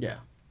I mean. Yeah.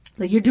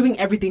 Like, you're doing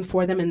everything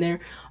for them, and they're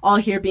all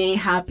here being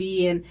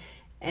happy and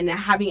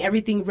having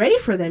everything ready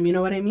for them. You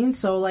know what I mean?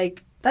 So,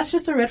 like, that's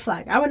just a red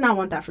flag. I would not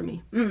want that for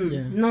me.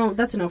 Yeah. No,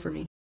 that's a no for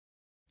me.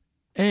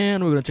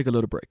 And we're going to take a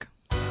little break.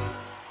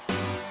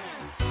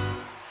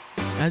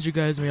 As you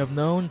guys may have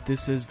known,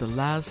 this is the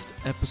last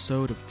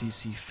episode of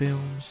DC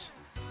Films.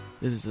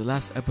 This is the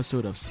last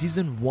episode of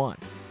Season 1.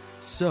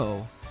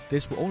 So,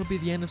 this will only be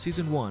the end of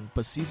Season 1,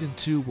 but Season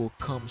 2 will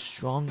come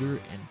stronger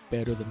and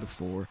better than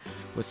before,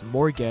 with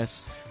more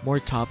guests, more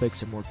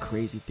topics, and more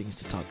crazy things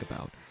to talk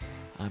about.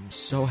 I'm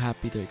so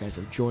happy that you guys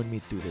have joined me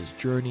through this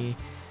journey,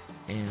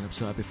 and I'm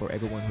so happy for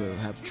everyone who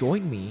have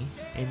joined me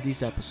in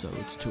these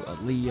episodes, to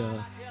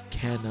Aaliyah,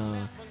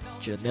 Kenna,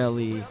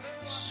 Janelli,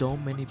 so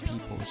many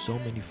people, so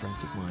many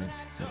friends of mine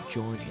have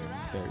joined, and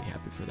I'm very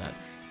happy for that.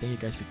 Thank you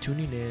guys for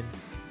tuning in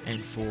and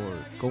for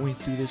going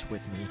through this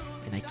with me,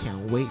 and I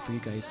can't wait for you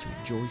guys to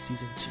enjoy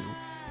Season 2.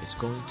 It's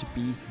going to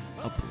be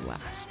a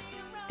blast.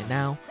 And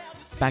now,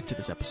 back to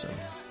this episode.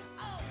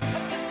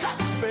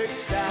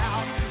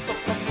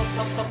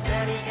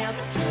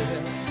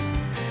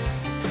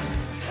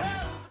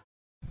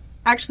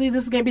 Actually,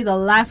 this is going to be the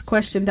last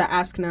question to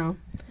ask now.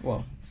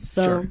 Well,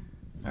 So, sure.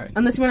 All right.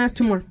 unless you want to ask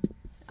two more.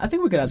 I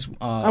think we could ask.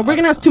 We're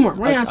going to ask two more.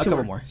 We're going to ask a two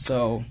couple more. more.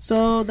 So,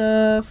 So,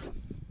 the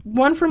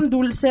one from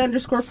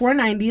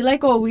Dulce_490,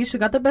 like always, she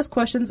got the best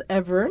questions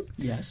ever.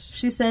 yes.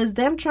 She says,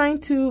 them trying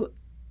to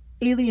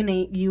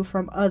alienate you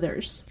from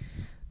others.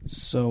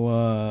 So,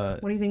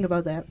 What do you think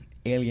about that?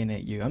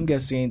 alienate you. I'm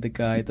guessing the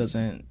guy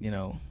doesn't,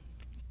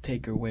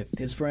 take her with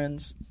his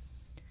friends.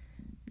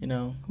 What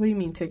do you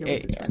mean, take it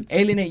with his friends?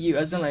 Alienate you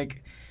as in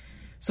like,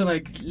 so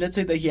like, let's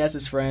say that he has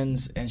his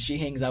friends and she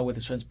hangs out with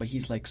his friends, but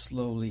he's like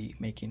slowly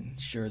making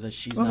sure that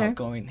she's Okay.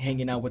 not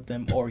hanging out with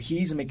them, or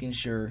he's making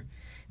sure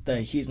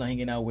that he's not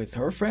hanging out with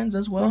her friends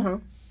as well, Uh-huh.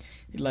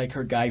 like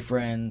her guy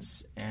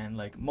friends and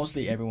like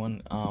mostly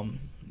everyone.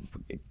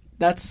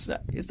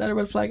 Is that a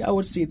red flag? I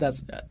would see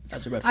that's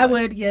a red flag. I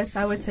would, yes,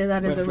 I would say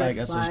that is Red a red flag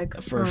as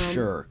flag. for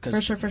sure.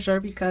 'Cause For sure,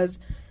 because,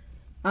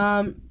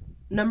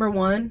 number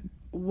one,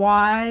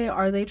 why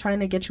are they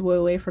trying to get you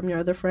away from your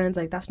other friends?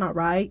 Like, that's not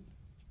right.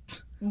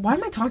 Why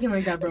am I talking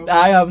like that, bro?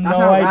 I have That's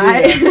no not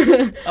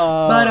idea. right.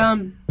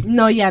 But,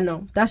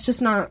 no. That's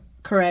just not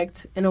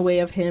correct in a way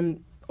of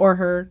him or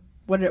her,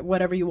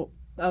 whatever you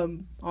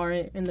are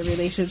in the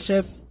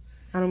relationship.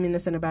 I don't mean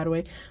this in a bad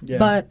way. Yeah.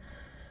 But,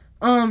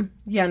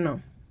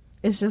 no.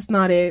 It's just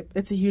not it.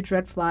 It's a huge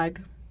red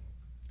flag.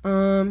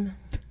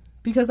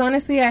 Because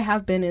honestly, I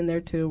have been in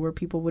there too, where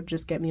people would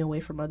just get me away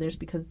from others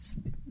because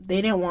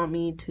they didn't want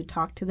me to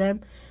talk to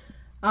them.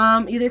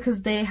 Either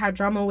because they had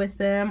drama with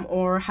them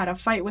or had a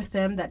fight with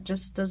them. That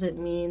just doesn't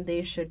mean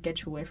they should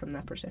get you away from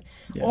that person.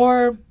 Yeah.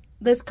 Or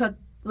let's cut,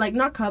 like,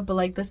 not cut, but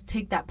like, let's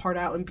take that part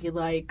out and be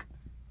like,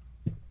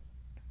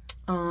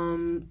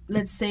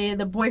 let's say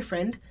the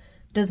boyfriend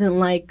doesn't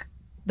like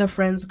the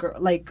friend's girl,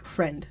 like,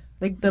 friend.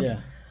 Like, the, yeah.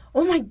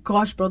 oh my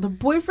gosh, bro, the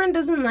boyfriend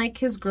doesn't like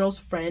his girl's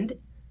friend,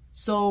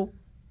 so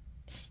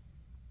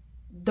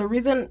the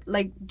reason,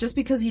 like, just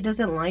because he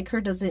doesn't like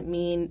her doesn't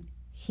mean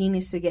he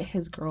needs to get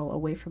his girl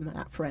away from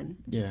that friend.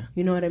 Yeah.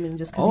 You know what I mean?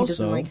 Just because he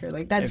doesn't Also, like her,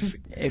 like, that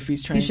if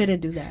he's trying he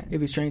shouldn't do that.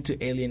 if he's trying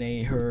to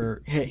alienate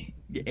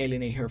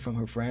her from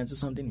her friends or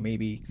something,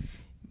 maybe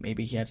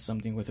he had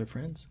something with her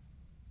friends.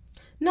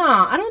 No,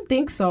 I don't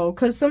think so.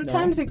 Because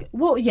sometimes,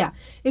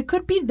 it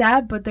could be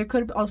that, but there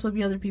could also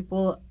be other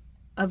people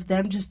of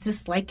them just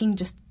disliking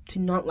just to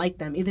not like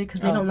them. Either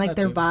because they don't like that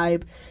their too.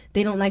 vibe,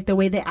 they don't like the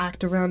way they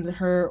act around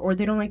her, or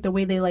they don't like the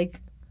way they, like,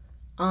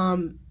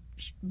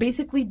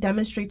 basically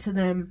demonstrate to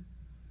them,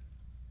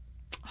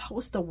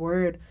 what's the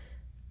word?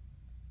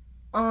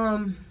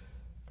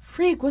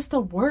 Freak, what's the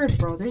word,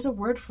 bro? There's a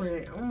word for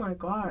it. Oh my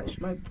gosh,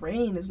 my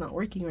brain is not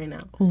working right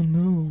now. Oh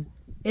no.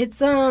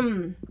 It's I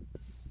don't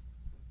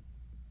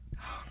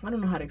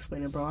know how to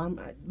explain it, bro.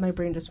 My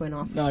brain just went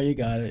off. No, you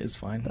got it. It's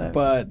fine.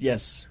 But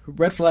yes,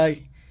 red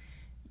flag.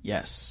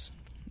 Yes,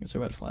 it's a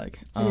red flag.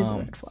 It is a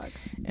red flag.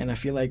 And I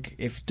feel like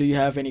do you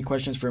have any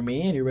questions for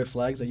me? Any red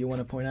flags that you want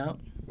to point out?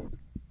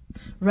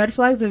 Red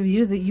flags of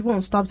you is that you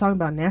won't stop talking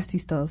about nasty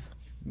stuff.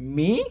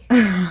 Me?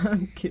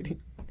 I'm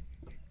kidding.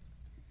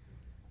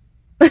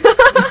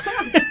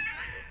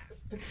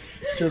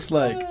 Just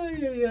like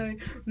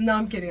no,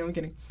 I'm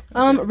kidding.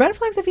 Red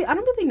flags of you. I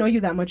don't really know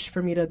you that much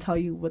for me to tell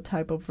you what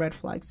type of red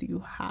flags you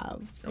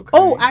have. Okay.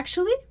 Oh,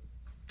 actually,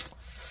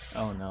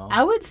 oh no,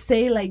 I would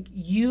say like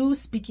you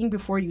speaking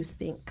before you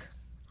think.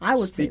 I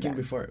would say that.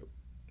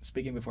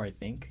 Speaking before I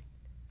think.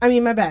 I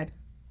mean, my bad.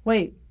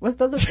 Wait, what's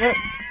the other? What?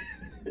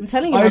 I'm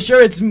telling you. Are you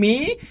sure it's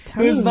me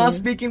who's not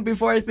speaking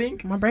before I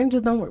think? My brain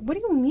just don't work. What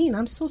do you mean?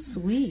 I'm so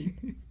sweet.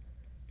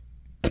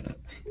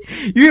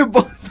 You're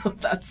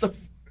both. That's a.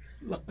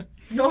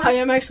 No, I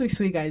am actually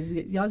sweet, guys.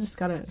 Y'all just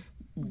gotta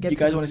get. You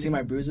guys want to see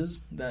my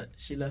bruises that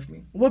she left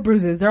me? What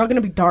bruises? They're all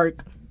gonna be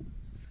dark.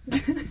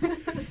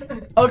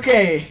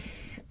 Okay,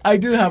 I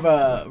do have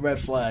a red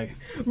flag.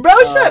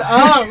 Bro, shut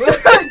up!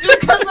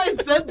 Just because I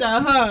said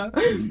that, huh?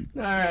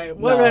 All right,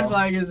 what red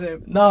flag is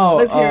it? No,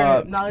 let's hear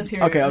it. No, let's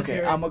hear it. Okay, let's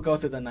hear it. I'm gonna go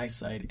to the nice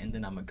side, and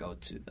then I'm gonna go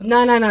to the.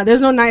 No.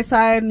 There's no nice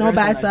side, no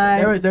bad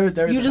side. There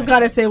is. You just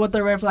gotta say what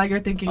the red flag you're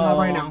thinking of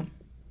right now.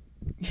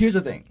 Here's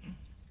the thing.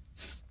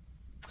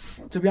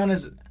 To be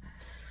honest,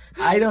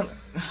 I don't.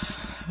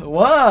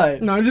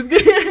 What? No, I'm just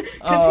kidding.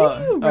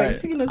 Continue, bro.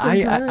 Right.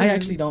 I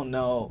actually don't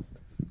know.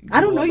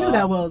 I don't know you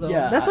that well, though.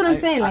 Yeah, that's what I'm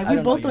saying. Like, we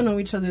both don't know know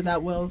each other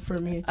that well. For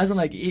me, as in,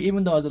 like,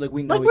 even though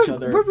we know like, each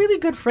other, we're really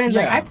good friends.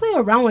 Yeah. Like, I play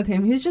around with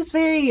him. He's just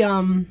very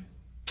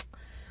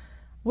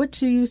What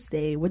do you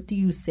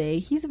say?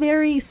 He's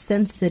very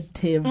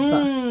sensitive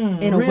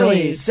in a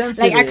way.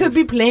 Sensitive. Like, I could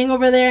be playing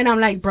over there and I'm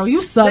like, bro,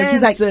 you suck.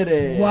 Sensitive.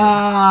 He's like,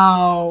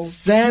 wow.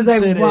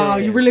 Sensitive. He's like, wow,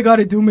 you really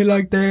gotta do me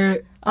like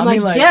that. I'm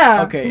like,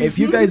 yeah. Okay, if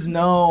you guys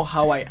know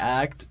how I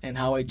act and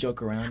how I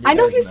joke around, I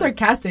know he's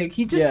sarcastic.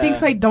 He just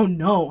thinks I don't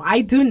know. I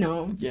do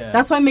know. Yeah.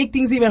 That's why I make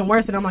things even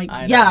worse. And I'm like,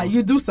 yeah,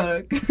 you do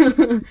suck.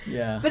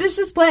 Yeah. But it's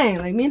just playing.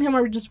 Like, me and him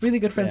are just really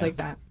good friends like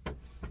that.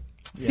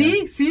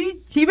 Yeah.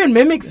 See? He even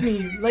mimics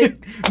me.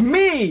 Like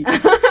me!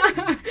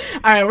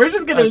 Alright, we're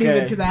just gonna leave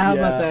it to that. How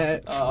about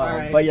that?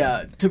 Alright. But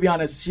yeah, to be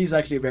honest, she's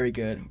actually a very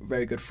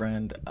good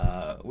friend.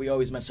 We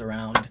always mess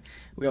around.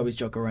 We always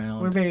joke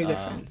around. We're very good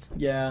friends.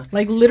 Yeah.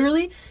 Like,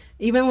 literally,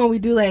 even when we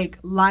do, like,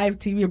 live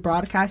TV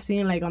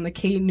broadcasting, like, on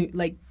the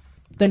like,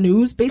 the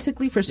news,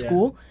 basically, for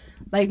school,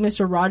 like,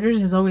 Mr.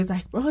 Rogers is always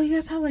like, bro, you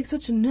guys have, like,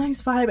 such a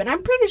nice vibe. And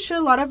I'm pretty sure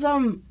a lot of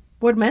them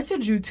would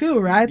message you, too,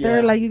 right? Yeah.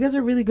 They're like, you guys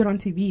are really good on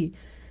TV.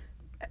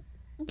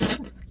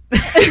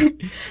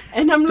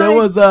 And I'm there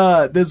like, was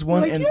this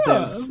one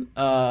instance.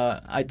 Yeah.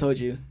 I told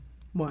you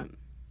what,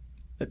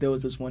 that there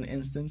was this one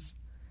instance.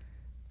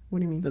 What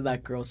do you mean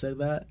that girl said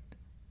that?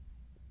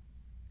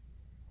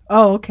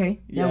 Oh, okay.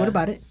 Yeah. What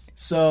about it?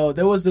 So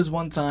there was this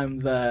one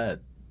time that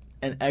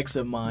an ex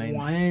of mine.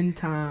 One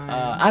time.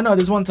 I know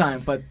this one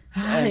time, but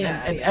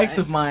an ex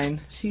of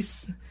mine.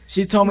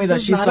 She told me that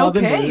she saw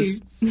the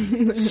news.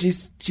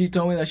 She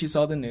told me that she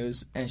saw the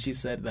news, and she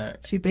said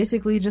that she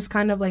basically just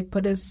kind of like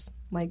put us.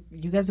 Like,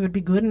 you guys would be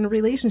good in a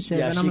relationship.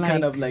 Yeah, and she I'm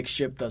kind of, like,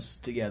 shipped us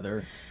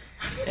together.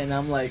 And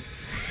I'm like...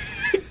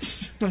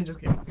 I'm just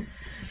kidding.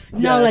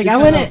 No, like, I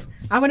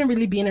wouldn't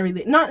really be in a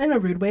relationship. Not in a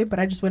rude way, but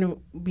I just wouldn't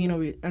be in a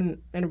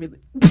relationship.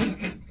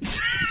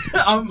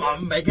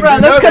 I'm making her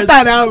nervous. Let's cut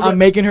that out. I'm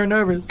making her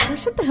nervous. Bro,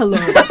 shut the hell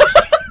up.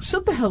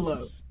 Shut the hell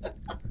up.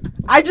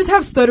 I just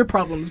have stutter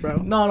problems, bro.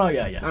 No,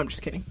 yeah. I'm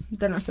just kidding.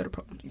 They're not stutter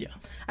problems. Yeah.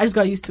 I just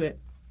got used to it.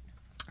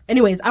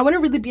 Anyways, I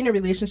wouldn't really be in a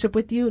relationship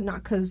with you,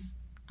 not because...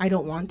 I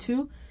don't want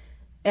to,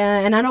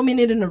 and I don't mean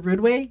it in a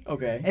rude way.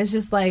 Okay. It's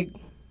just like,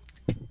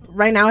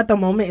 right now at the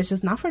moment, it's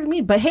just not for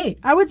me. But hey,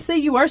 I would say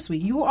you are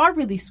sweet. You are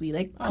really sweet.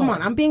 Like, come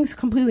on, I'm being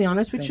completely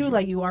honest with you.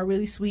 Like, you are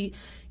really sweet.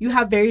 You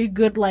have very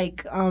good,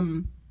 like,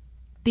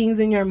 things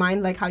in your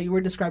mind, like how you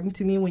were describing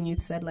to me when you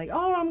said, like,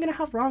 oh, I'm gonna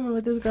have ramen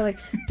with this girl. Like,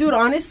 dude,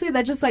 honestly,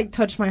 that just, like,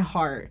 touched my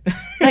heart.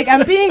 Like,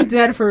 I'm being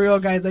dead for real,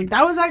 guys. Like,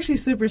 that was actually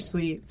super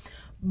sweet.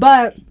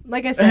 But,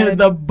 like I said...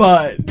 the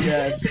butt,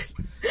 yes.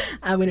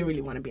 I wouldn't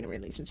really want to be in a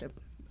relationship.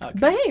 Okay.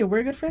 But hey,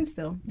 we're good friends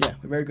still. Yeah,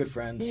 we're very good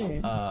friends.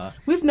 Yeah.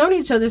 We've known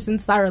each other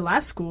since our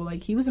last school.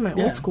 Like, he was in my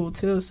old school,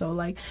 too. So,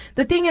 like,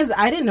 the thing is,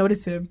 I didn't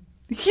notice him.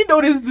 He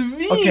noticed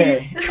me.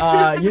 Okay.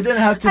 You didn't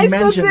have to mention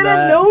that. I still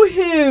didn't know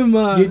him.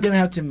 You didn't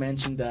have to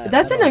mention that.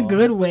 That's in a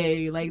good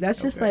way. Like,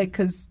 that's just, like,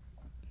 because...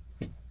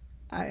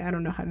 I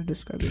don't know how to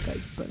describe it,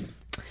 guys, but...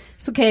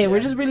 It's okay. Yeah. We're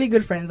just really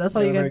good friends. That's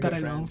all you guys gotta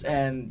know.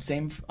 And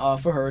same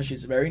for her.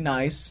 She's very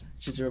nice.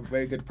 She's a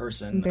very good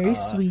person. Very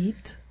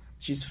sweet.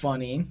 She's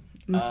funny.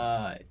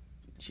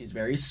 She's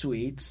very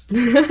sweet.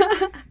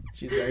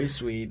 She's very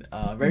sweet.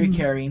 Very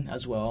caring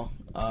as well.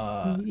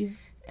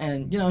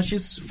 And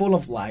she's full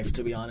of life,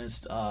 to be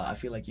honest. I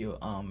feel like you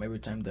every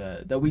time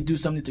that we do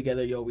something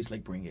together, you always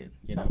like bring it,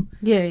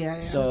 Yeah.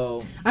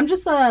 So I'm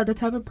just the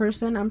type of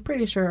person, I'm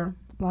pretty sure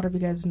a lot of you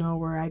guys know,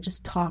 where I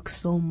just talk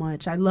so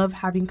much. I love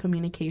having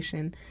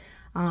communication.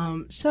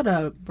 Shut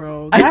up,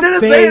 bro. I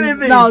didn't say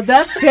anything. No,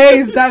 that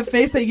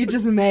face that you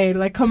just made,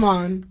 like, come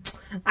on.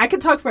 I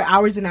could talk for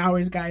hours and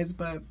hours, guys,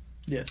 but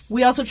yes,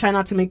 we also try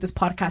not to make this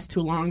podcast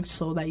too long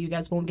so that you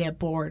guys won't get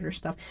bored or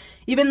stuff.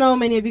 Even though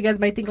many of you guys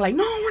might think like,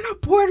 no, we're not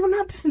bored, we're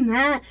not this and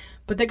that.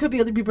 But there could be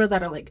other people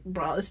that are like,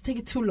 bro, let's take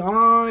it too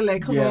long.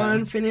 Like, come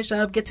on, finish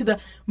up, get to the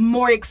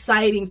more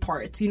exciting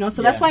parts,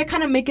 So that's why I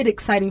kind of make it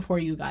exciting for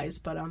you guys.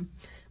 But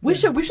we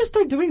should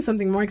start doing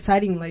something more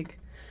exciting, like.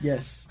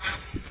 Yes,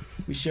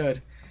 we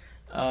should.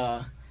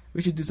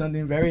 We should do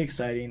something very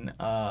exciting.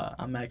 I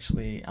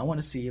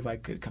want to see if I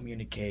could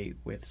communicate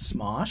with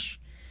Smosh.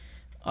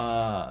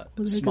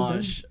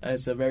 Smosh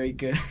is a very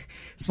good.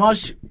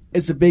 Smosh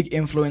is a big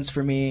influence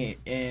for me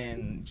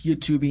in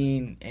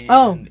YouTubing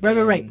and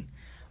right.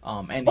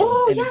 And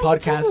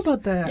podcasts.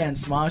 About that. Yeah, and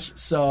Smosh.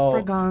 So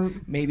Forgot.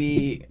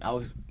 maybe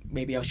I'll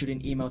shoot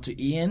an email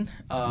to Ian,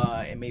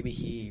 and maybe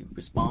he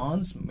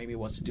responds. Maybe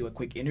wants to do a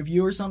quick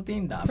interview or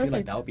something. I feel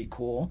like that would be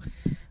cool.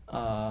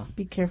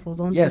 Be careful!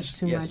 Don't touch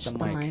too much the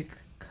mic,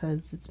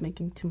 because it's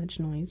making too much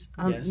noise.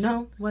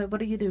 No,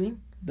 what are you doing?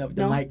 The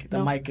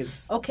mic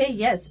is okay.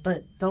 Yes,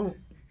 but don't.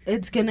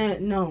 It's gonna.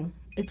 No.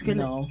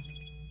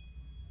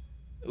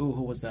 Ooh,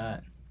 who was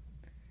that?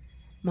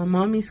 My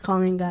mommy's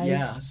calling, guys.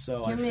 Yeah.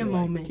 So give me a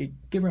moment.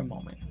 Give her a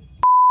moment.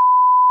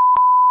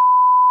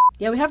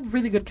 Yeah, we have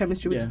really good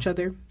chemistry with each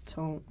other.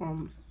 So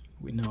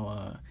we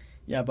know.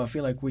 But I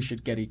feel like we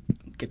should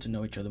get to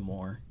know each other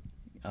more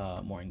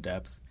in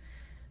depth.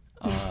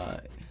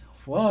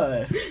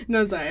 What?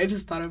 No, sorry. I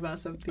just thought about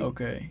something.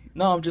 Okay.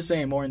 No, I'm just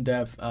saying more in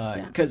depth.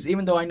 Because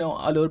even though I know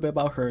a little bit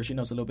about her, she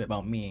knows a little bit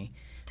about me.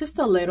 Just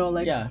a little.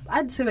 Like,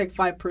 I'd say like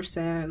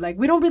 5%. Like,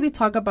 we don't really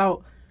talk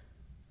about.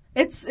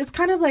 It's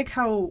kind of like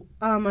how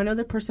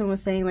another person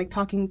was saying, like,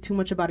 talking too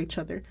much about each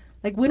other.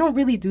 Like, we don't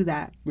really do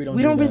that. We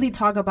don't really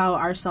talk about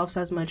ourselves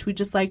as much. We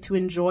just like to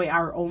enjoy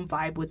our own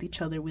vibe with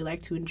each other. We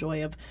like to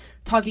enjoy of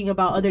talking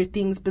about other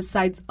things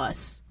besides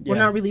us. Yeah. We're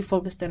not really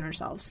focused on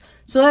ourselves.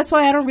 So that's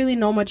why I don't really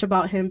know much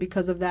about him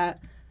because of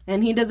that.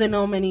 And he doesn't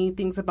know many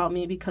things about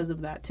me because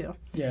of that, too.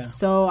 Yeah.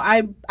 So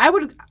I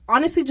would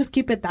honestly just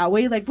keep it that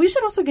way. Like, we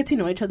should also get to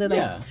know each other.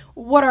 Like,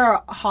 what are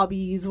our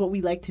hobbies, what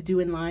we like to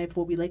do in life,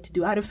 what we like to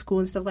do out of school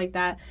and stuff like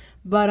that.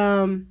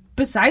 But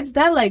besides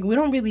that, like, we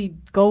don't really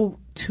go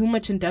too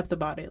much in depth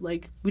about it.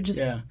 Like, we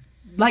just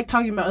like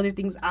talking about other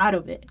things out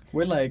of it.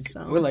 We're like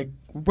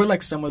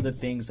some of the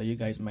things that you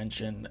guys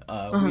mentioned.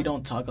 We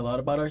don't talk a lot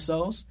about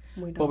ourselves,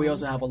 but we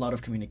also have a lot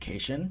of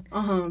communication.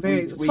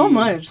 So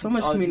much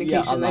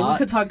communication. Like, we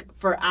could talk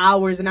for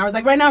hours and hours.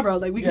 Like right now, bro.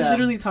 Like, we could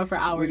literally talk for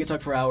hours. We can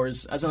talk for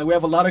hours. As in, like,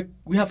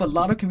 we have a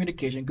lot of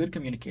communication, good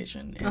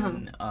communication,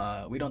 and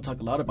we don't talk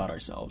a lot about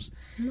ourselves.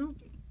 No.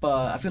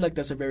 But I feel like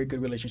that's a very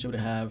good relationship to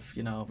have,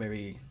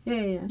 very...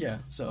 Yeah,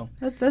 so...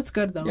 That's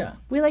good, though. Yeah.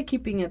 We like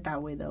keeping it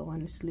that way, though,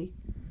 honestly.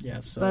 Yeah,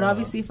 so... But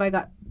obviously, if I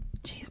got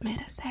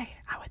chisme to say,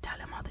 I would tell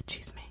him all the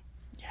chisme.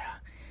 Yeah.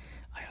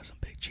 I have some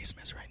big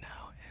chismes right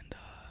now, and,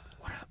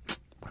 What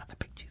are the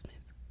big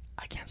chismes?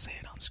 I can't say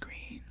it on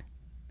screen.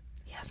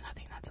 He has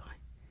nothing, that's why.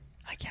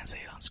 I can't say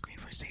it on screen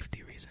for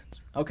safety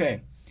reasons.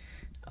 Okay.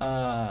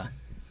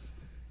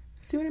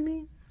 See what I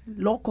mean?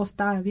 Loco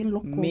está, bien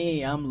loco.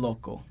 Me, I'm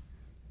loco.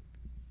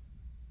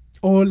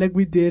 Oh, like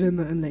we did,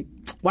 and like,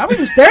 why were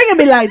you staring at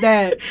me like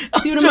that?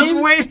 I'm just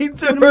waiting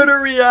to her to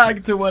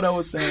react to what I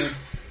was saying.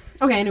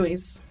 Okay,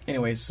 anyways,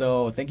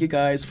 so thank you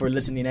guys for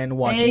listening and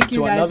watching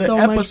to another so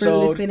episode. Much for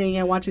listening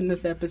and watching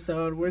this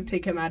episode. We'll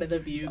take him out of the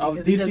view of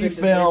because DC he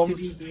doesn't Films.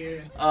 deserve to be here.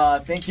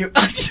 Thank you.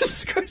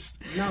 Jesus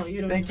Christ. No, you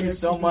don't. Thank you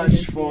so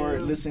much for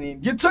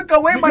listening. You took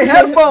away my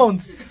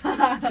headphones.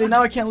 See,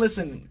 now I can't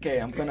listen.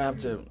 Okay, I'm gonna have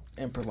to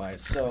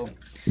improvise. So,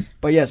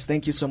 but yes,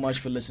 thank you so much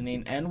for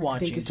listening and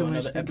watching to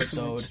another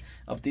episode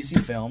of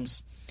DC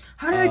Films.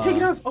 How did I take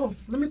it off? Oh,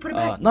 let me put it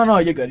back. No,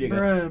 you're good.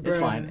 It's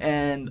fine.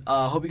 And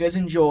hope you guys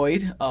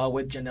enjoyed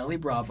with Janelle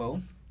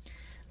Bravo.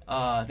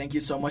 Thank you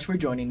so much for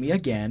joining me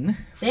again.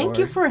 Thank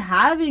you for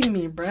having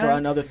me, bro. For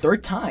another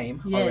third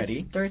time already.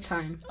 Yes, third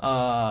time.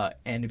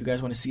 And if you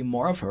guys want to see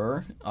more of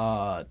her,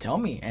 tell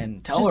me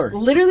and tell her.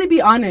 Literally be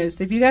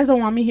honest. If you guys don't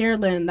want me here,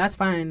 then that's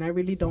fine. I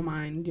really don't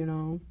mind,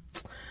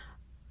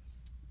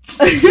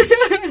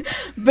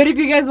 But if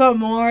you guys want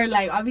more,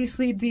 like,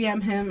 obviously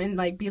DM him and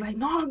like be like,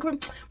 no,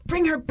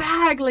 bring her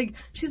back. Like,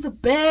 she's the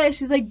best.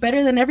 She's like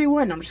better than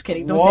everyone. No, I'm just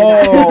kidding. Don't say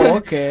that. Whoa,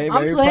 okay.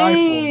 I'm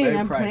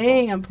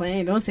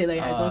playing. Don't say that,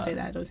 guys.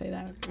 Don't say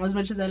that. As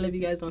much as I love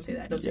you guys, don't say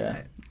that. Don't say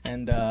that.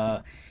 And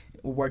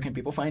where can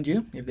people find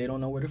you if they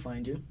don't know where to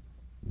find you?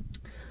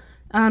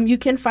 You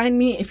can find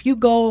me if you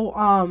go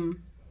on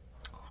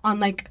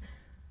like,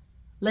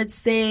 let's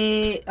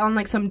say on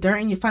like some dirt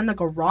and you find like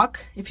a rock.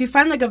 If you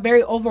find like a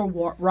very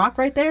rock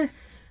right there,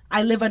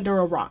 I live under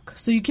a rock.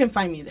 So you can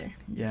find me there.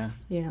 Yeah.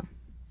 Yeah.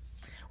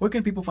 where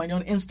can people find you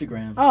on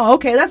Instagram? Oh,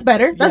 okay, that's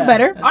better. That's Yeah,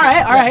 better. that's All right,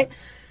 it. all Yeah.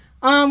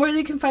 right. Where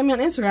you can find me on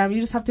Instagram, you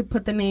just have to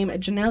put the name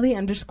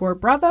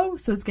Janelli_Bravo.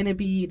 So it's gonna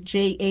be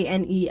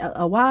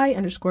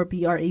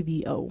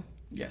JANELLY_BRAVO.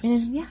 Yes.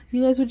 And yeah,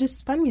 you guys would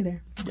just find me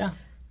there. Yeah.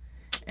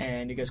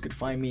 And you guys could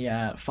find me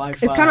at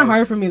 55. It's kind of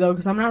hard for me though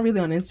because I'm not really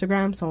on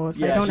Instagram. So if I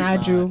Yeah, don't she's add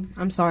not. you,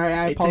 I'm sorry.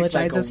 I It apologize.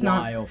 takes like It's a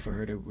not. while for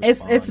her to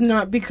respond. It's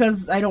not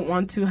because I don't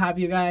want to have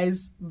you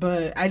guys,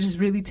 but I just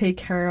really take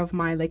care of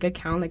my like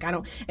account. Like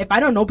if I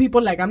don't know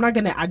people, like I'm not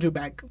gonna add you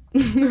back.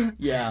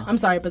 Yeah. I'm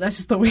sorry, but that's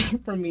just the way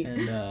for me.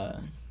 And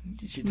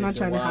she I'm takes not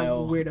trying a to have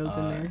while. weirdos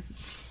in there.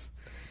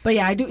 But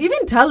yeah, I do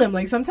even tell him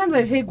like sometimes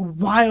I take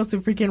whiles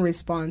to freaking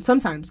respond.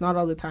 Sometimes, not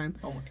all the time.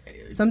 Oh,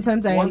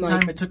 Sometimes I one am time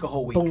like it took a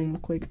whole week. boom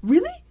quick.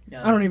 Really?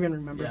 Yeah. I don't even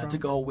remember. Yeah, bro. it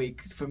took a whole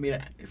week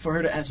for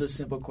her to answer a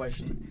simple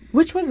question.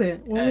 Which was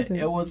it? What was it?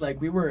 It was like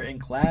we were in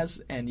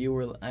class and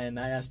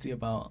I asked you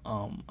about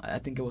I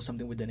think it was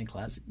something we did in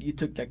class. You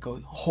took like a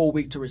whole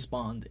week to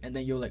respond, and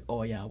then you were like,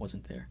 "Oh yeah, I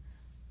wasn't there."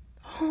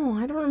 Oh,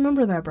 I don't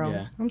remember that, bro.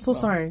 Yeah. I'm so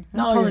Well, sorry. I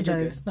No, apologize.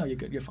 you're good. No, you're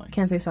good. You're fine.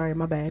 Can't say sorry.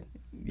 My bad.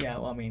 Yeah,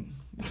 well, I mean,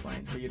 it's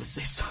fine for you to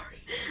say sorry.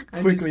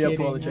 I'm Quickly just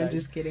kidding. apologize. I'm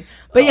just kidding.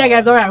 But yeah,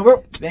 guys, all right,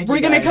 we're Thank you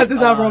gonna guys. cut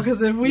this out, bro.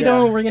 Because if we yeah.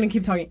 don't, we're gonna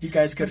keep talking. You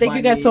guys could But thank you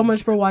find guys me- so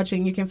much for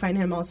watching. You can find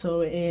him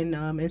also in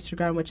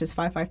Instagram, which is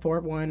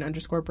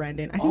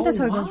 5541_Brandon. I think that's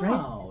how it goes, right?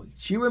 Wow.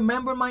 She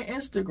remembered my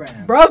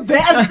Instagram. Bro, I'm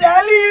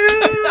telling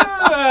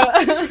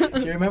you.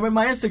 She remembered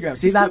my Instagram.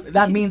 See,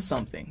 that means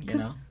something, you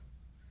know?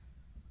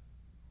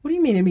 What do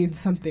you mean it means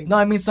something? No,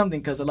 it means something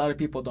because a lot of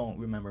people don't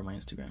remember my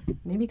Instagram.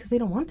 Maybe because they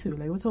don't want to.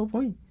 Like, what's the whole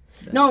point?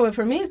 That's- No, but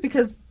for me, it's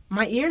because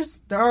my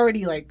ears, they're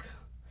already like,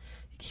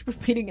 you keep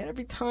repeating it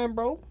every time,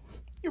 bro.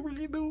 You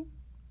really do.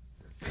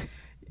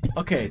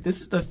 Okay,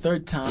 this is the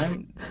third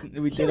time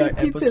we He did our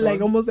repeats episode. it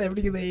like almost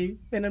every day.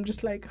 And I'm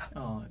just like,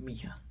 Oh,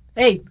 Mija.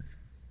 hey.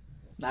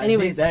 Nah,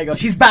 Anyways. see, there you go.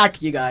 She's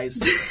back, you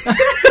guys.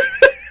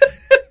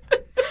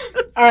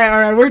 All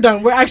right, we're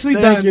done. We're actually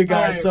done. Thank you guys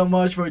All right. so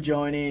much for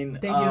joining.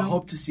 Thank you.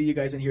 Hope to see you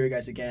guys and hear you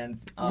guys again.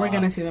 We're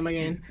gonna see them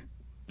again.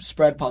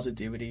 Spread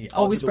positivity. out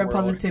Always to the spread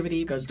world,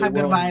 positivity. because the Have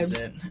good world needs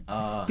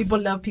vibes. it. People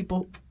love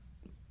people.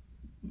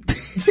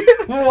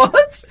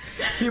 What?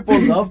 People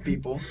love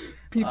people.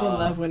 People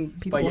love when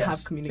people but yes,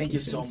 have communication. thank you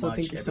so much,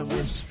 thank you so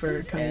everyone. much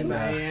for coming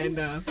And,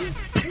 by.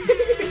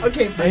 And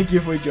okay, Thank you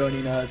for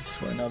joining us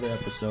for another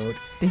episode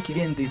thank you.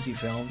 in DC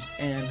Films.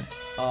 And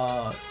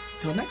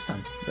till next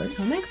time, right?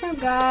 Until next time,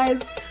 guys.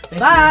 Thank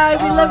Bye.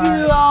 you. We love Bye.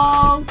 you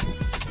all.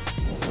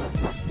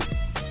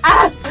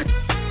 Ah!